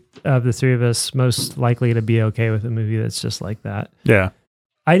probably, of the three of us, most likely to be okay with a movie that's just like that. Yeah.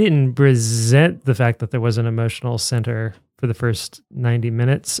 I didn't resent the fact that there was an emotional center for the first 90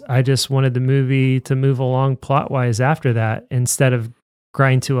 minutes. I just wanted the movie to move along plot-wise after that instead of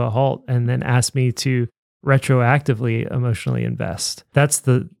grind to a halt and then ask me to retroactively emotionally invest. That's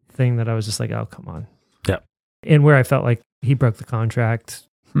the thing that I was just like, oh, come on. Yeah. And where I felt like he broke the contract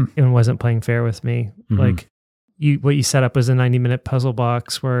and wasn't playing fair with me. Mm-hmm. Like what you set up was a 90-minute puzzle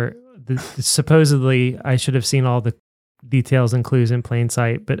box where supposedly I should have seen all the details and clues in plain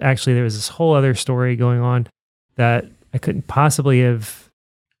sight, but actually there was this whole other story going on that I couldn't possibly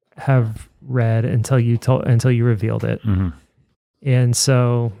have read until you revealed it. Mm-hmm.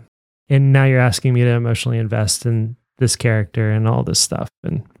 And now you're asking me to emotionally invest in this character and all this stuff,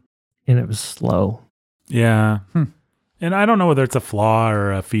 and it was slow. Yeah. And I don't know whether it's a flaw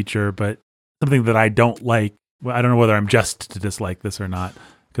or a feature, but something that I don't like. Well, I don't know whether I'm just to dislike this or not,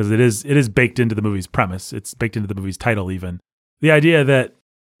 because it is baked into the movie's premise. It's baked into the movie's title even. The idea that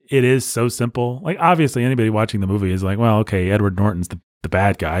it is so simple. Like, obviously, anybody watching the movie is like, well, okay, Edward Norton's the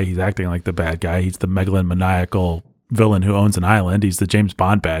bad guy. He's acting like the bad guy. He's the megalomaniacal villain who owns an island. He's the James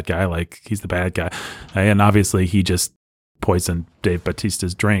Bond bad guy. Like, he's the bad guy. And obviously, he just poisoned Dave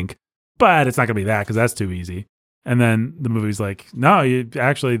Bautista's drink. But it's not going to be that, because that's too easy. And then the movie's like, no,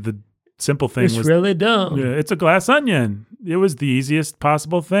 actually, the simple thing was really dumb. It's a glass onion. It was the easiest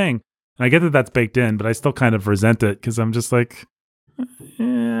possible thing. And I get that that's baked in, but I still kind of resent it because I'm just like,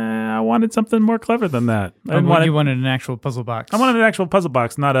 I wanted something more clever than that. You wanted an actual puzzle box. I wanted an actual puzzle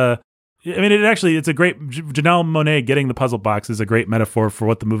box, not a. I mean, it's a great. Janelle Monáe getting the puzzle box is a great metaphor for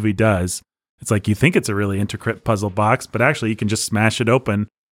what the movie does. It's like you think it's a really intricate puzzle box, but actually you can just smash it open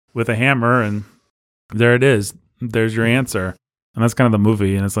with a hammer, and there it is. There's your answer. And that's kind of the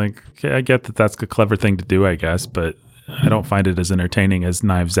movie. And it's like, okay, I get that that's a clever thing to do, I guess, but I don't find it as entertaining as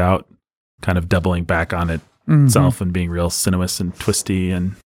Knives Out, kind of doubling back on itself and being real sinuous and twisty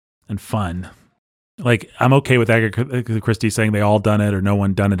and fun. Like, I'm okay with Agatha Christie saying they all done it or no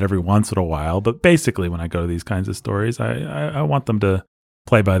one done it every once in a while. But basically, when I go to these kinds of stories, I want them to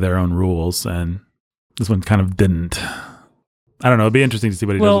play by their own rules. And this one kind of didn't. I don't know. It'd be interesting to see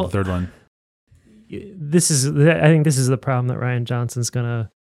what he does with the third one. I think this is the problem that Rian Johnson's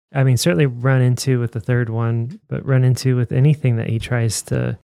certainly run into with the third one, but run into with anything that he tries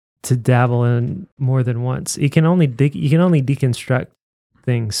to dabble in more than once. You can only deconstruct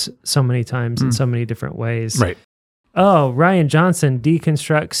things so many times in so many different ways. Right. Oh, Rian Johnson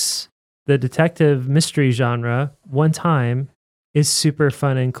deconstructs the detective mystery genre one time is super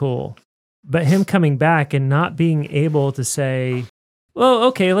fun and cool. But him coming back and not being able to say, well,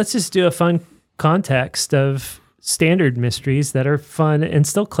 okay, let's just do a fun context of standard mysteries that are fun and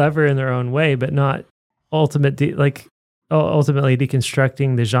still clever in their own way, but not ultimately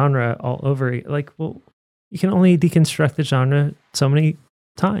deconstructing the genre all over. Like, well, you can only deconstruct the genre so many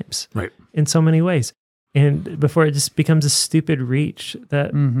times, right? In so many ways, and before it just becomes a stupid reach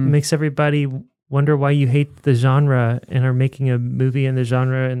that makes everybody wonder why you hate the genre and are making a movie in the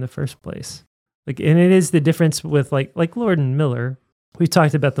genre in the first place. Like, and it is the difference with like Lord and Miller. We've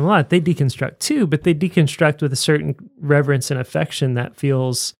talked about them a lot. They deconstruct too, but they deconstruct with a certain reverence and affection that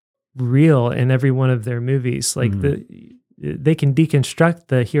feels real in every one of their movies. Like they can deconstruct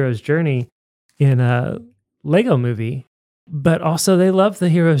the hero's journey in a Lego movie, but also they love the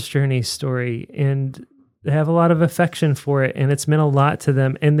hero's journey story and they have a lot of affection for it, and it's meant a lot to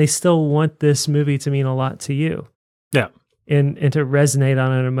them, and they still want this movie to mean a lot to you. Yeah. And to resonate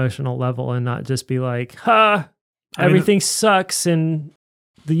on an emotional level and not just be like, everything sucks and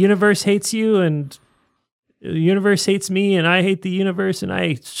the universe hates you and the universe hates me and I hate the universe and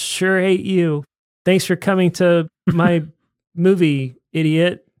I sure hate you. Thanks for coming to my movie,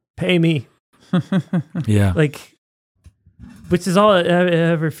 idiot. Pay me. Yeah. Like, which is all it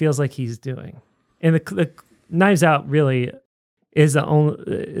ever feels like he's doing. And the Knives Out really is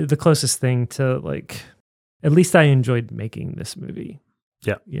the closest thing to, like, at least I enjoyed making this movie.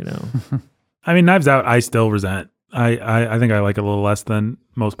 Yeah. You know? I mean, Knives Out, I still resent. I think I like it a little less than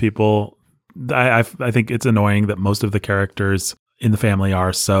most people. I think it's annoying that most of the characters in the family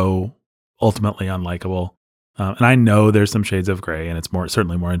are so ultimately unlikable. And I know there's some shades of gray, and it's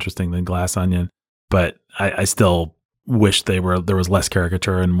certainly more interesting than Glass Onion. But I still wish there was less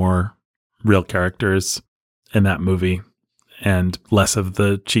caricature and more real characters in that movie, and less of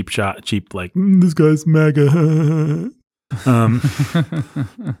the cheap like this guy's MAGA.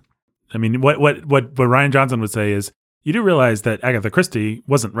 I mean, what Rian Johnson would say is, you do realize that Agatha Christie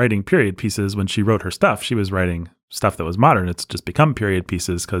wasn't writing period pieces when she wrote her stuff. She was writing stuff that was modern. It's just become period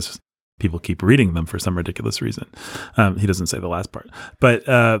pieces because people keep reading them for some ridiculous reason. He doesn't say the last part,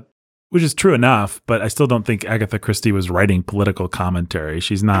 but which is true enough. But I still don't think Agatha Christie was writing political commentary.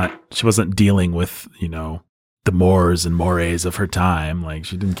 She wasn't dealing with, the mores and mores of her time. Like,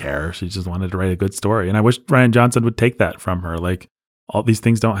 she didn't care. She just wanted to write a good story. And I wish Rian Johnson would take that from her. Like, all these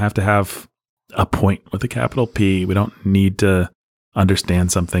things don't have to have a point with a capital P. We don't need to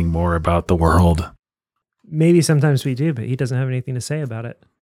understand something more about the world. Maybe sometimes we do, but he doesn't have anything to say about it.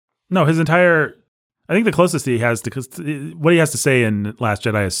 No, I think the closest he has to, what he has to say in Last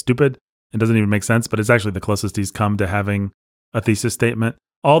Jedi is stupid and doesn't even make sense, but it's actually the closest he's come to having a thesis statement.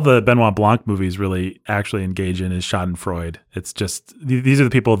 All the Benoit Blanc movies really actually engage in is Schadenfreude. It's just, these are the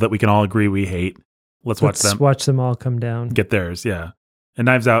people that we can all agree we hate. Let's watch them all come down. Get theirs, yeah. And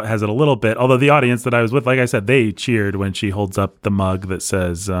Knives Out has it a little bit, although the audience that I was with, like I said, they cheered when she holds up the mug that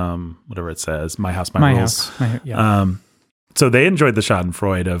says, whatever it says, my house, my rules. House. Yeah. So they enjoyed the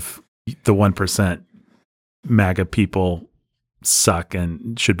Schadenfreude of the 1% MAGA people suck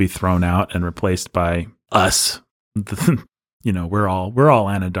and should be thrown out and replaced by us. We're all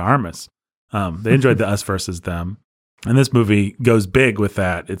Ana de Armas. They enjoyed the us versus them. And this movie goes big with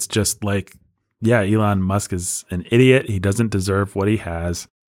that. It's just like, yeah, Elon Musk is an idiot. He doesn't deserve what he has.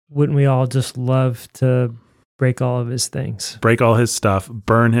 Wouldn't we all just love to break all of his things? Break all his stuff,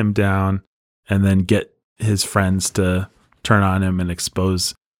 burn him down, and then get his friends to turn on him and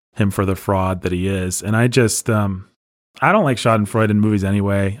expose him for the fraud that he is. And I just, I don't like Schadenfreude in movies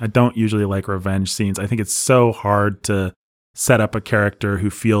anyway. I don't usually like revenge scenes. I think it's so hard to set up a character who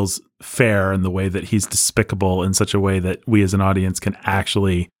feels fair in the way that he's despicable in such a way that we as an audience can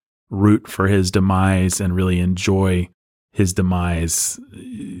actually root for his demise and really enjoy his demise.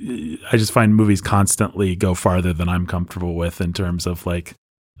 I just find movies constantly go farther than I'm comfortable with in terms of like,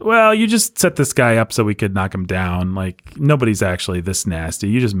 well, you just set this guy up so we could knock him down. Like, nobody's actually this nasty.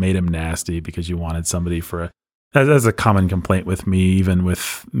 You just made him nasty because you wanted somebody for a... That's a common complaint with me, even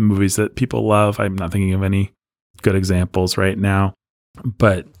with movies that people love. I'm not thinking of any good examples right now.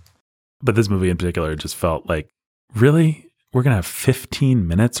 But this movie in particular just felt like, really? We're going to have 15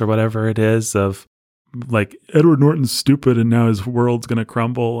 minutes or whatever it is of like, Edward Norton's stupid and now his world's going to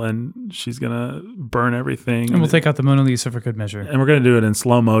crumble and she's going to burn everything. And we'll take out the Mona Lisa for good measure. And we're going to do it in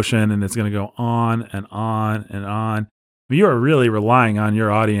slow motion and it's going to go on and on and on. But you are really relying on your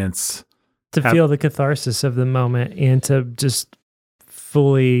audience to feel the catharsis of the moment and to just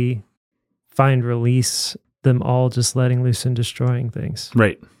fully find release, them all just letting loose and destroying things.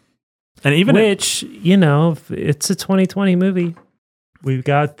 Right. And even which, you know, it's a 2020 movie. We've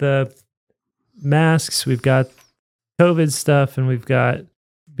got the masks, we've got COVID stuff, and we've got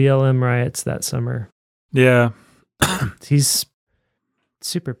BLM riots that summer. Yeah. He's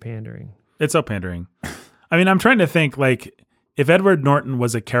super pandering. It's so pandering. I mean, I'm trying to think, like, if Edward Norton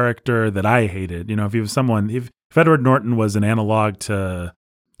was a character that I hated, you know, if he was someone, if Edward Norton was an analog to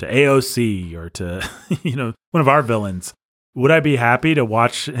AOC or to, you know, one of our villains, would I be happy to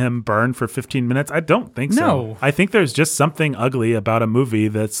watch him burn for 15 minutes? I don't think so. No. I think there's just something ugly about a movie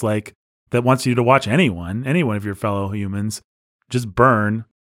that's like, that wants you to watch any one of your fellow humans just burn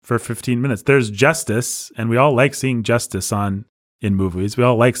for 15 minutes. There's justice, and we all like seeing justice in movies. We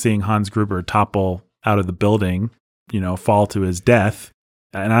all like seeing Hans Gruber topple out of the building, you know, fall to his death.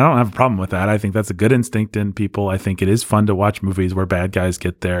 And I don't have a problem with that. I think that's a good instinct in people. I think it is fun to watch movies where bad guys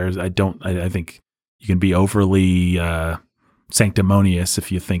get theirs. I think you can be overly sanctimonious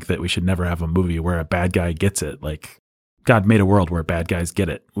if you think that we should never have a movie where a bad guy gets it. Like, God made a world where bad guys get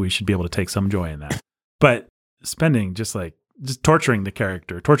it. We should be able to take some joy in that. But spending just torturing the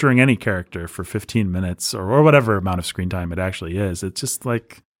character, torturing any character for 15 minutes or whatever amount of screen time it actually is, it's just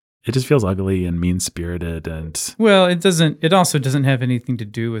like, it just feels ugly and mean-spirited. And well, it also doesn't have anything to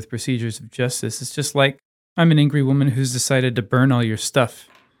do with procedures of justice. It's just like, I'm an angry woman who's decided to burn all your stuff.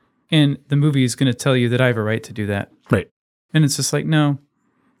 And the movie is going to tell you that I have a right to do that. Right. And it's just like, no,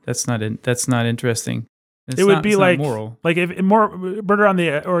 that's not interesting. It would be like moral. Like if Murder on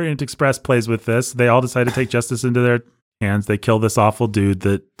the Orient Express plays with this, they all decide to take justice into their hands. They kill this awful dude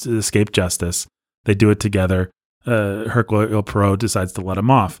that escaped justice. They do it together. Hercule Poirot decides to let him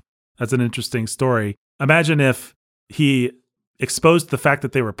off. That's an interesting story. Imagine if he exposed the fact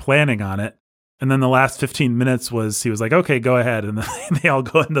that they were planning on it, and then the last 15 minutes was he was like, "Okay, go ahead," and then they all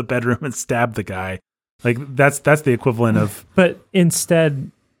go in the bedroom and stab the guy. Like that's the equivalent of. But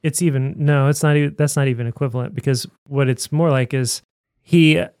instead. It's not even, that's not even equivalent, because what it's more like is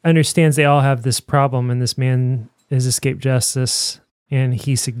he understands they all have this problem and this man has escaped justice, and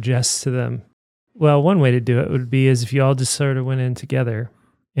he suggests to them, well, one way to do it would be is if you all just sort of went in together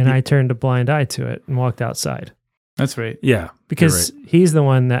and I turned a blind eye to it and walked outside. That's right. Yeah. Because he's the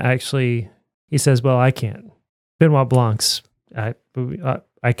one that actually, he says, well, I can't. Benoit Blanc's, I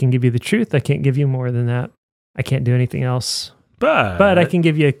can give you the truth. I can't give you more than that. I can't do anything else. But I can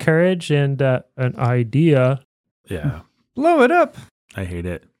give you courage and an idea. Yeah. Blow it up. I hate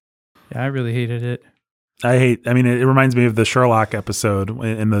it. Yeah, I really hated it. It reminds me of the Sherlock episode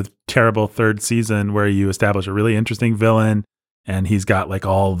in the terrible third season where you establish a really interesting villain and he's got like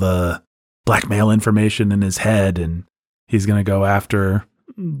all the blackmail information in his head and he's going to go after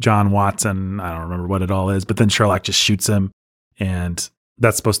John Watson. I don't remember what it all is, but then Sherlock just shoots him and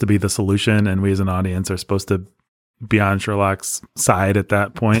that's supposed to be the solution. And we as an audience are supposed to be on Sherlock's side at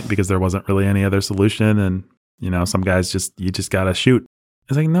that point because there wasn't really any other solution. And, you know, some guys you just got to shoot.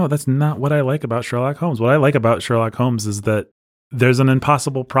 It's like, no, that's not what I like about Sherlock Holmes. What I like about Sherlock Holmes is that there's an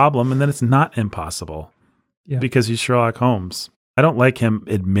impossible problem and then it's not impossible because he's Sherlock Holmes. I don't like him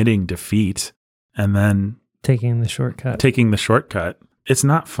admitting defeat and then taking the shortcut. It's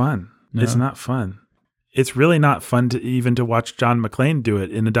not fun. No. It's not fun. It's really not fun to watch John McClane do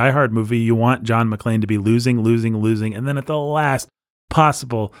it. In a Die Hard movie, you want John McClane to be losing. And then at the last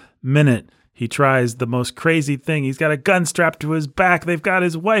possible minute, he tries the most crazy thing. He's got a gun strapped to his back. They've got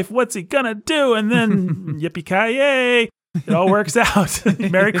his wife. What's he going to do? And then yippee-ki-yay. It all works out.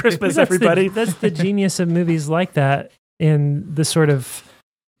 Merry Christmas, everybody. That's the genius of movies like that in the sort of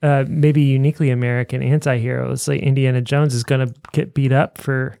maybe uniquely American anti-heroes. Like Indiana Jones is going to get beat up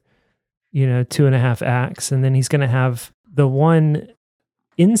for 2.5 acts, and then he's going to have the one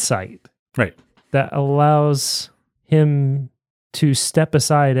insight Right. that allows him to step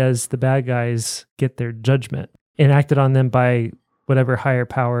aside as the bad guys get their judgment enacted on them by whatever higher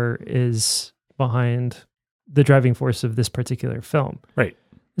power is behind the driving force of this particular film. Right.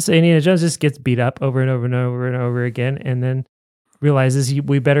 So Indiana Jones just gets beat up over and over and over and over again, and then realizes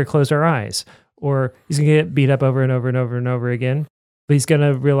we better close our eyes. Or he's going to get beat up over and over and over and over again, but he's going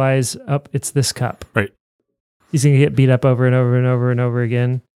to realize, it's this cup. Right. He's going to get beat up over and over and over and over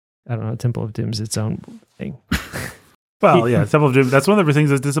again. I don't know, Temple of Doom's its own thing. Well, yeah, Temple of Doom, that's one of the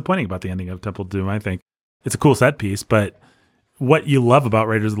things that's disappointing about the ending of Temple of Doom, I think. It's a cool set piece, but what you love about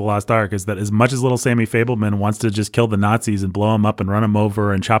Raiders of the Lost Ark is that as much as little Sammy Fableman wants to just kill the Nazis and blow them up and run them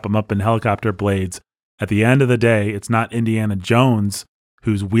over and chop them up in helicopter blades, at the end of the day, it's not Indiana Jones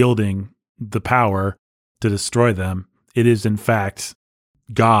who's wielding the power to destroy them. It is, in fact,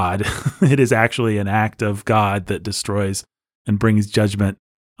 God. It is actually an act of God that destroys and brings judgment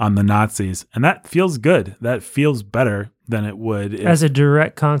on the Nazis. And that feels good. That feels better than it would as a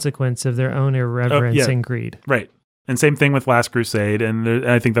direct consequence of their own irreverence and greed. Right. And same thing with Last Crusade. And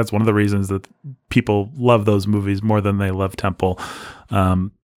I think that's one of the reasons that people love those movies more than they love Temple,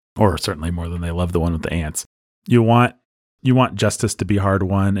 or certainly more than they love the one with the ants. You want justice to be hard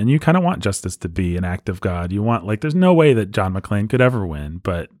won, and you kind of want justice to be an act of God. You want, there's no way that John McClane could ever win,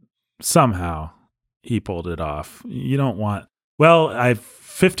 but somehow he pulled it off. You don't want,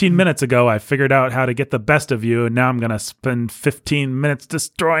 15 minutes ago, I figured out how to get the best of you, and now I'm going to spend 15 minutes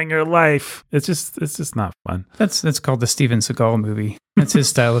destroying your life. It's just not fun. That's called the Steven Seagal movie. That's his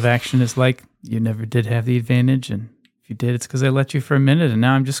style of action. Is like, you never did have the advantage, and if you did, it's because I let you for a minute, and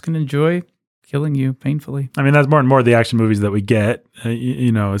now I'm just going to enjoy killing you painfully. I mean, that's more and more the action movies that we get.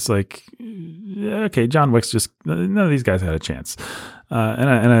 It's like, okay, John Wick's just, none of these guys had a chance.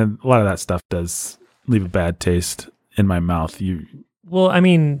 And a lot of that stuff does leave a bad taste in my mouth. Well, I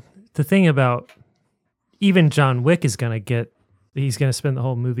mean, the thing about even John Wick is going to he's going to spend the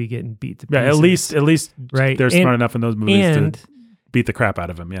whole movie getting beat to pieces. Yeah, at least right? They're smart enough in those movies to beat the crap out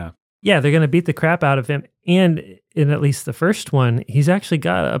of him, yeah. Yeah, they're going to beat the crap out of him. And in at least the first one, he's actually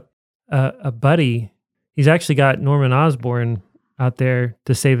got a buddy. He's actually got Norman Osborn out there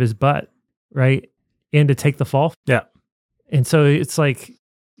to save his butt, right? And to take the fall. Yeah. And so it's like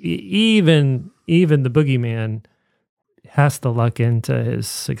even the boogeyman has to luck into his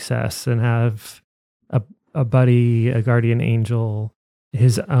success and have a buddy, a guardian angel,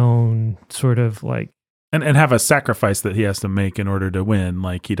 his own sort of like... And have a sacrifice that he has to make in order to win.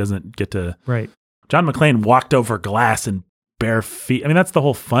 Like, he doesn't get to... Right. John McClane walked over glass in bare feet. I mean, that's the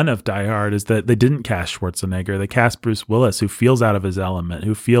whole fun of Die Hard, is that they didn't cast Schwarzenegger. They cast Bruce Willis, who feels out of his element,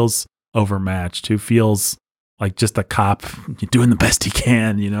 who feels overmatched, who feels like just a cop doing the best he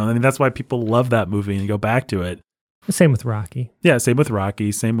can, I mean, that's why people love that movie and go back to it. Same with Rocky. Yeah, same with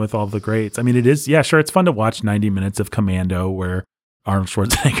Rocky, same with all the greats. I mean, it is, yeah, sure, it's fun to watch 90 minutes of Commando where Arnold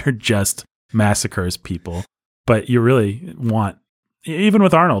Schwarzenegger just massacres people. But you really want, even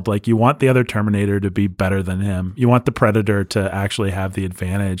with Arnold, like, you want the other Terminator to be better than him. You want the Predator to actually have the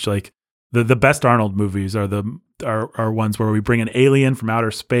advantage. Like, the best Arnold movies are ones where we bring an alien from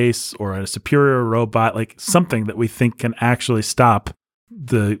outer space or a superior robot, like something that we think can actually stop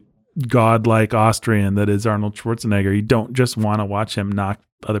the godlike Austrian that is Arnold Schwarzenegger. You don't just want to watch him knock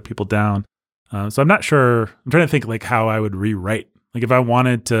other people down. So I'm not sure. I'm trying to think like how I would rewrite. Like, if I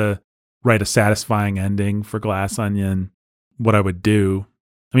wanted to write a satisfying ending for Glass Onion, what I would do.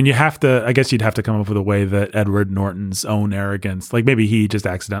 I mean, I guess you'd have to come up with a way that Edward Norton's own arrogance, like maybe he just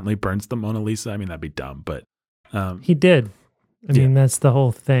accidentally burns the Mona Lisa. I mean, that'd be dumb, but he did. I mean, that's the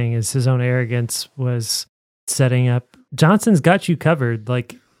whole thing, is his own arrogance was setting up. Johnson's got you covered.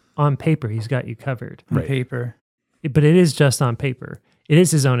 Like, on paper, he's got you covered. On paper. But it is just on paper. It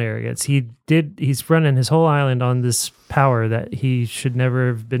is his own arrogance. He's running his whole island on this power that he should never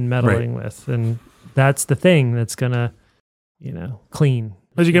have been meddling with. And that's the thing that's going to, clean.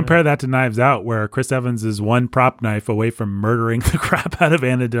 But you compare that to Knives Out, where Chris Evans is one prop knife away from murdering the crap out of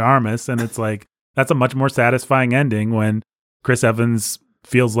Ana de Armas. And it's like, that's a much more satisfying ending when Chris Evans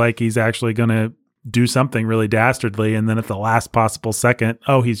feels like he's actually going to do something really dastardly. And then at the last possible second,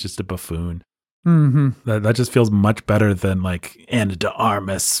 he's just a buffoon. Mm-hmm. That just feels much better than like Ana de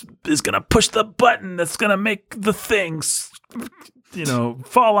Armas is going to push the button that's going to make the things,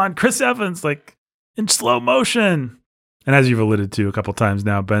 fall on Chris Evans like in slow motion. And as you've alluded to a couple times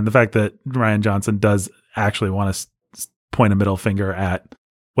now, Ben, the fact that Rian Johnson does actually want to point a middle finger at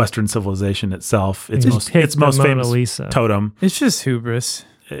Western civilization itself, its most famous Lisa totem. It's just hubris.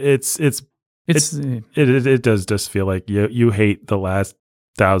 It does just feel like you hate the last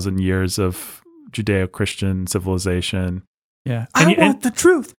 1,000 years of Judeo-Christian civilization. Yeah. And I want the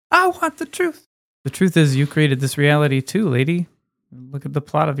truth. I want the truth. The truth is you created this reality too, lady. Look at the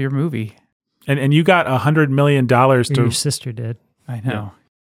plot of your movie. And you got $100 million Your to... sister did. I know.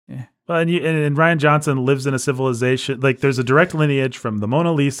 Well, and Rian Johnson lives in a civilization, like there's a direct lineage from the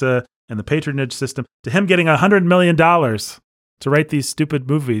Mona Lisa and the patronage system to him getting $100 million to write these stupid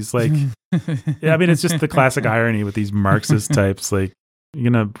movies. Like, yeah, I mean, it's just the classic irony with these Marxist types. Like,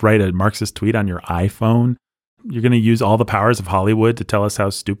 you're going to write a Marxist tweet on your iPhone. You're going to use all the powers of Hollywood to tell us how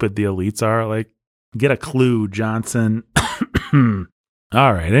stupid the elites are. Like, get a clue, Johnson.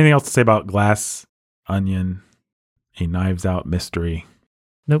 All right. Anything else to say about Glass Onion, a Knives Out mystery?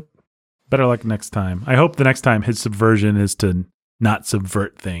 Nope. Better luck next time. I hope the next time his subversion is to not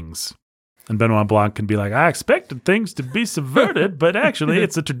subvert things. And Benoit Blanc can be like, I expected things to be subverted, but actually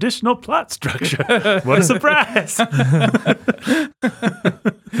it's a traditional plot structure. What a surprise.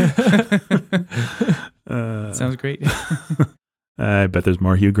 Sounds great. I bet there's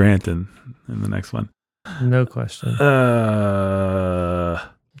more Hugh Grant in the next one. No question. Ben,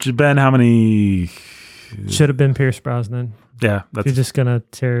 how many? Should have been Pierce Brosnan. Yeah, You're just going to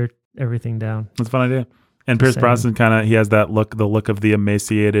tear everything down. That's a fun idea. And Pierce Brosnan he has that look, the look of the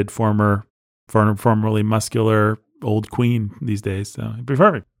emaciated, formerly muscular old queen these days. So it'd be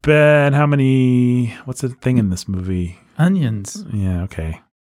perfect. Ben, what's the thing in this movie? Onions. Yeah, okay.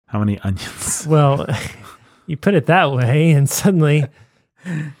 How many onions? Well, you put it that way, and suddenly,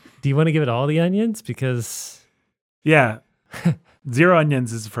 do you want to give it all the onions? Because yeah, 0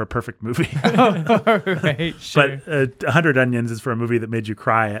 onions is for a perfect movie. Oh, right, sure. But 100 onions is for a movie that made you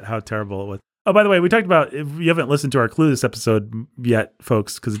cry at how terrible it was. Oh, by the way, we talked about, if you haven't listened to our Clueless episode yet,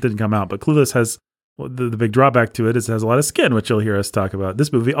 folks, because it didn't come out, but Clueless has, the big drawback to it is it has a lot of skin, which you'll hear us talk about.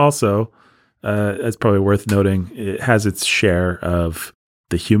 This movie also, it's probably worth noting, it has its share of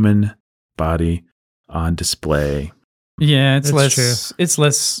the human body on display. Yeah, it's That's less. true. It's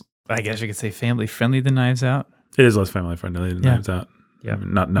less. I guess you could say family friendly than Knives Out. It is less family friendly than Yeah. Knives Out. Yeah. I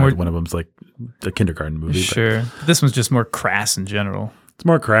mean, not More- one of them's like a kindergarten movie. But Sure, but this one's just more crass in general. it's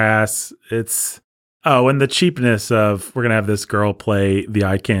more crass. And the cheapness of, we're going to have this girl play the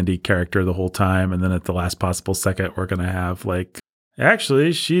eye candy character the whole time. And then at the last possible second, we're going to have like,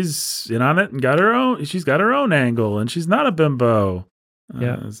 actually, she's in on it and she's got her own angle and she's not a bimbo.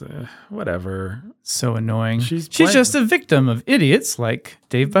 Yeah. Whatever. So annoying. She's She's just a victim of idiots like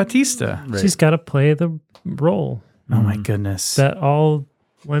Dave Bautista. Right. she's got to play the role Oh my goodness. that all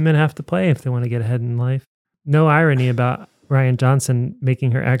women have to play if they want to get ahead in life. No irony about Rian Johnson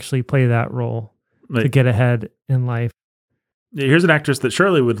making her actually play that role to Like, get ahead in life. here's an actress that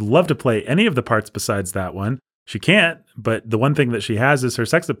surely would love to play any of the parts besides that one. She can't, but the one thing that she has is her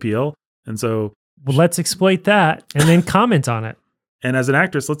sex appeal. And so, Well, let's exploit that and then comment on it. and as an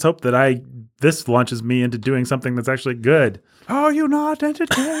actress, let's hope that this launches me into doing something that's actually good. Are you not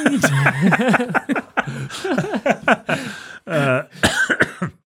entertained?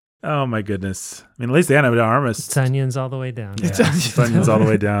 Oh my goodness! I mean, at least Anna de Armas. It's onions all the way down. Yeah, it's onions all the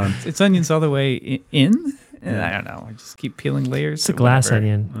way down. It's onions all the way in. I don't know. I just keep peeling layers. It's a glass whatever.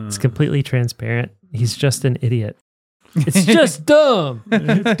 onion. It's completely transparent. He's just an idiot. It's just dumb.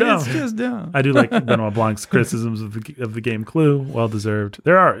 It's dumb. It's just dumb. I do like Benoit Blanc's criticisms of the game Clue. Well deserved.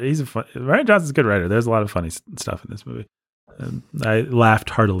 Rian Johnson's a good writer. There's a lot of funny stuff in this movie. I laughed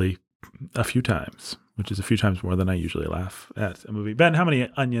heartily a few times, which is a few times more than I usually laugh at a movie. Ben, how many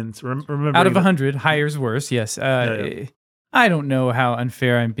onions? Remember, Out of 100, higher's worse. Yes. Yeah. I don't know how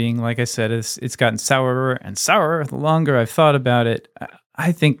unfair I'm being. Like I said, it's gotten sourer and sourer the longer I've thought about it.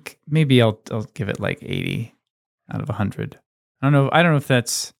 I think maybe I'll give it like 80 out of 100. I don't know if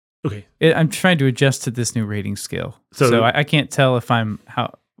that's okay. I'm trying to adjust to this new rating scale, so I can't tell if I'm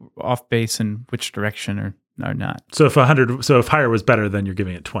off base in which direction or not. So if higher was better, then you're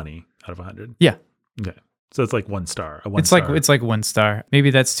giving it 20 out of 100. Yeah. Okay. So it's like 1 star. It's like 1 star.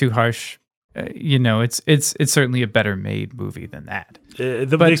 Maybe that's too harsh. It's certainly a better made movie than that.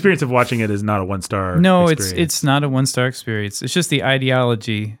 The experience of watching it is not a 1 star. No, experience. it's not a 1 star experience. It's just the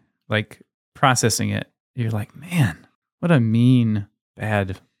ideology, like processing it. You're like, man, what a mean,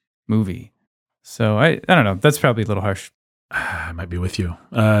 bad movie. So I don't know. That's probably a little harsh. I might be with you.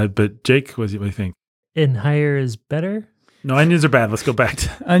 But Jake, what do you think? And higher is better? No, onions are bad. Let's go back to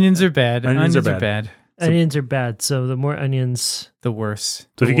Onions are bad. Onions are are bad. Onions are bad. So the more onions, The worse.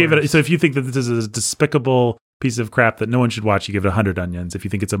 So if you think that this is a despicable piece of crap that no one should watch, you give it 100 onions. If you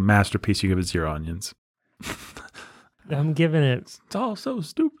think it's a masterpiece, you give it 0 onions. I'm giving it. It's all so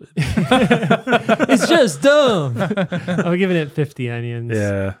stupid. It's just dumb. I'm giving it 50 onions.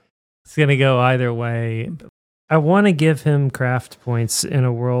 Yeah. It's going to go either way. I want to give him craft points in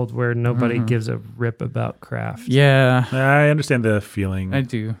a world where nobody gives a rip about craft. Yeah, I understand the feeling. I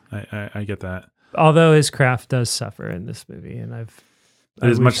do. I get that. Although his craft does suffer in this movie, and It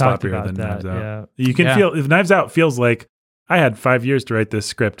is we've much talked sloppier about than that. Knives Out. Yeah. You can feel if Knives Out feels like I had 5 years to write this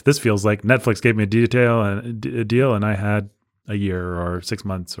script. This feels like Netflix gave me a deal, and I had a year or 6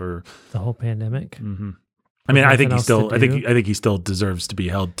 months or The whole pandemic. Mm-hmm. I mean, I think Nothing I think he still deserves to be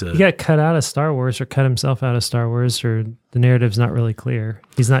held to. He got cut out of Star Wars, or cut himself out of Star Wars, or the narrative's not really clear.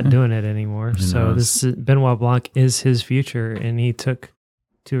 He's not doing it anymore. So Benoit Blanc is his future, and he took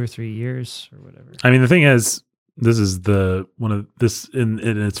 2 or 3 years or whatever. I mean, the thing is, this is in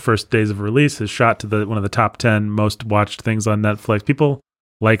its first days of release is shot to one of the top 10 most watched things on Netflix. People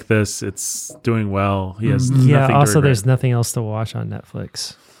like this. It's doing well. He has nothing to regret. There's nothing else to watch on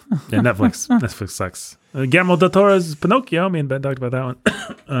Netflix. Yeah, Netflix sucks. Guillermo del Toro's Pinocchio. Me and Ben talked about that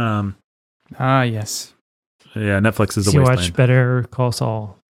one. Yes. Yeah, Netflix is a you wasteland. watch Better Call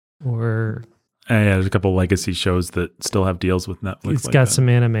Saul, or there's a couple legacy shows that still have deals with Netflix. it's got some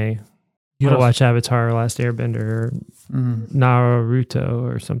anime. You gotta watch Avatar: Last Airbender, or Naruto,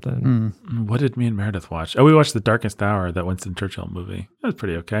 or something. What did me and Meredith watch? Oh, we watched The Darkest Hour, that Winston Churchill movie. That was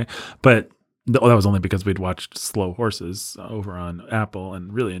pretty okay, but that was only because we'd watched Slow Horses over on Apple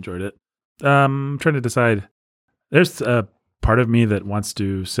and really enjoyed it. I'm trying to decide. There's a part of me that wants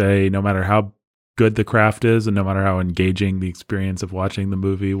to say, no matter how good the craft is and no matter how engaging the experience of watching the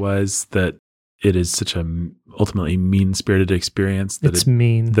movie was, that it is such a ultimately mean-spirited experience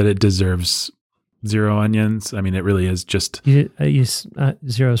that it deserves 0 onions. I mean, it really is just...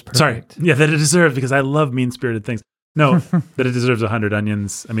 Zero's perfect. Sorry. Yeah, that it deserves, because I love mean-spirited things. No, that it deserves 100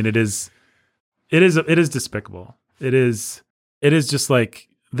 onions. I mean, it is despicable. It is just like,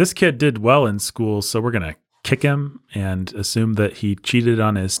 this kid did well in school, so we're going to kick him and assume that he cheated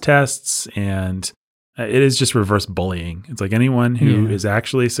on his tests, and it is just reverse bullying. It's like anyone who is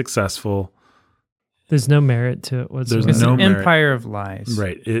actually successful... There's no merit to it whatsoever. It's an empire of lies.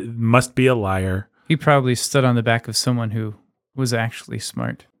 Right. It must be a liar. He probably stood on the back of someone who was actually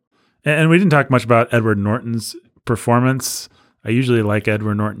smart. And we didn't talk much about Edward Norton's performance. I usually like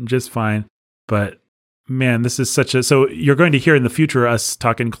Edward Norton just fine, but man, this is so you're going to hear in the future us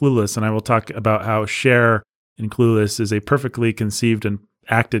talk in Clueless, and I will talk about how Cher in Clueless is a perfectly conceived and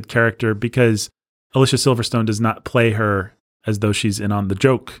acted character, because Alicia Silverstone does not play her as though she's in on the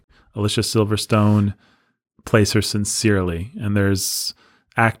joke. Alicia Silverstone plays her sincerely, and there's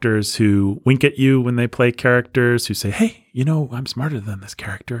actors who wink at you when they play characters who say, hey, I'm smarter than this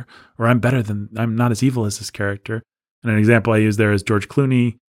character, or I'm not as evil as this character. And an example I use there is George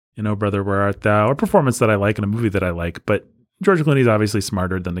Clooney in Oh Brother, Where Art Thou, a performance that I like in a movie that I like, but George Clooney is obviously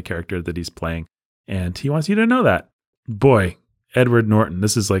smarter than the character that he's playing, and he wants you to know that. Boy, Edward Norton,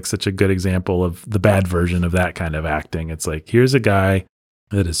 this is like such a good example of the bad version of that kind of acting. It's like, here's a guy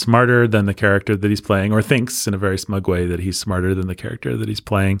that is smarter than the character that he's playing, or thinks in a very smug way that he's smarter than the character that he's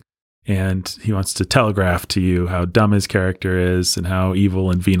playing. And he wants to telegraph to you how dumb his character is and how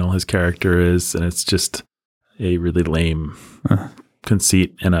evil and venal his character is. And it's just a really lame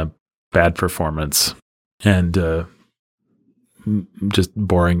conceit and a bad performance. And just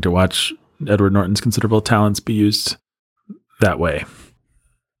boring to watch Edward Norton's considerable talents be used that way.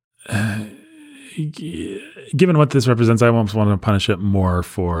 Given what this represents, I almost want to punish it more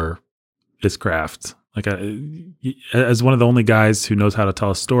for its craft. Like, as one of the only guys who knows how to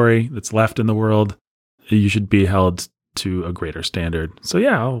tell a story that's left in the world, you should be held to a greater standard. So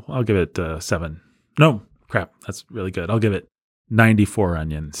yeah, I'll give it 7. No, crap, that's really good. I'll give it 94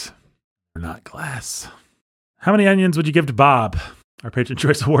 onions. Not glass. How many onions would you give to Bob, our Patron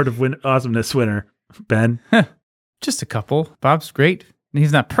Choice Award of Awesomeness winner? Ben? Just a couple. Bob's great.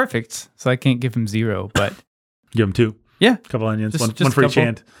 He's not perfect, so I can't give him 0, but... Give him 2. Yeah. A couple onions, just one for each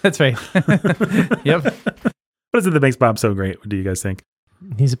hand. That's right. Yep. What is it that makes Bob so great? What do you guys think?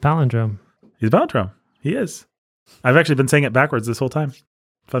 He's a palindrome. He's a palindrome. He is. I've actually been saying it backwards this whole time.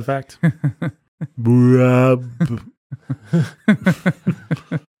 Fun fact.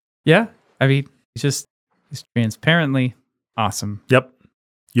 Yeah. I mean, he's transparently awesome. Yep.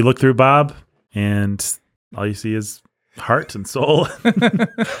 You look through Bob, and all you see is heart and soul.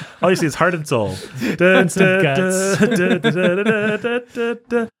 All you see is heart and soul. And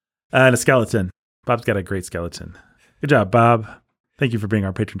a skeleton. Bob's got a great skeleton. Good job, Bob. Thank you for being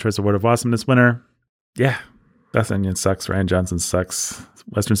our Patron Choice Award of Awesomeness winner. Yeah. Beth Onion sucks. Rian Johnson sucks.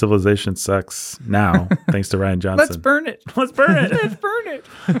 Western Civilization sucks. Now, thanks to Rian Johnson. Let's burn it. Let's burn it. Let's burn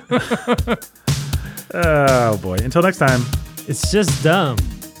it. Oh, boy. Until next time. It's just dumb.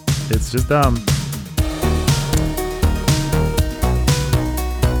 It's just dumb.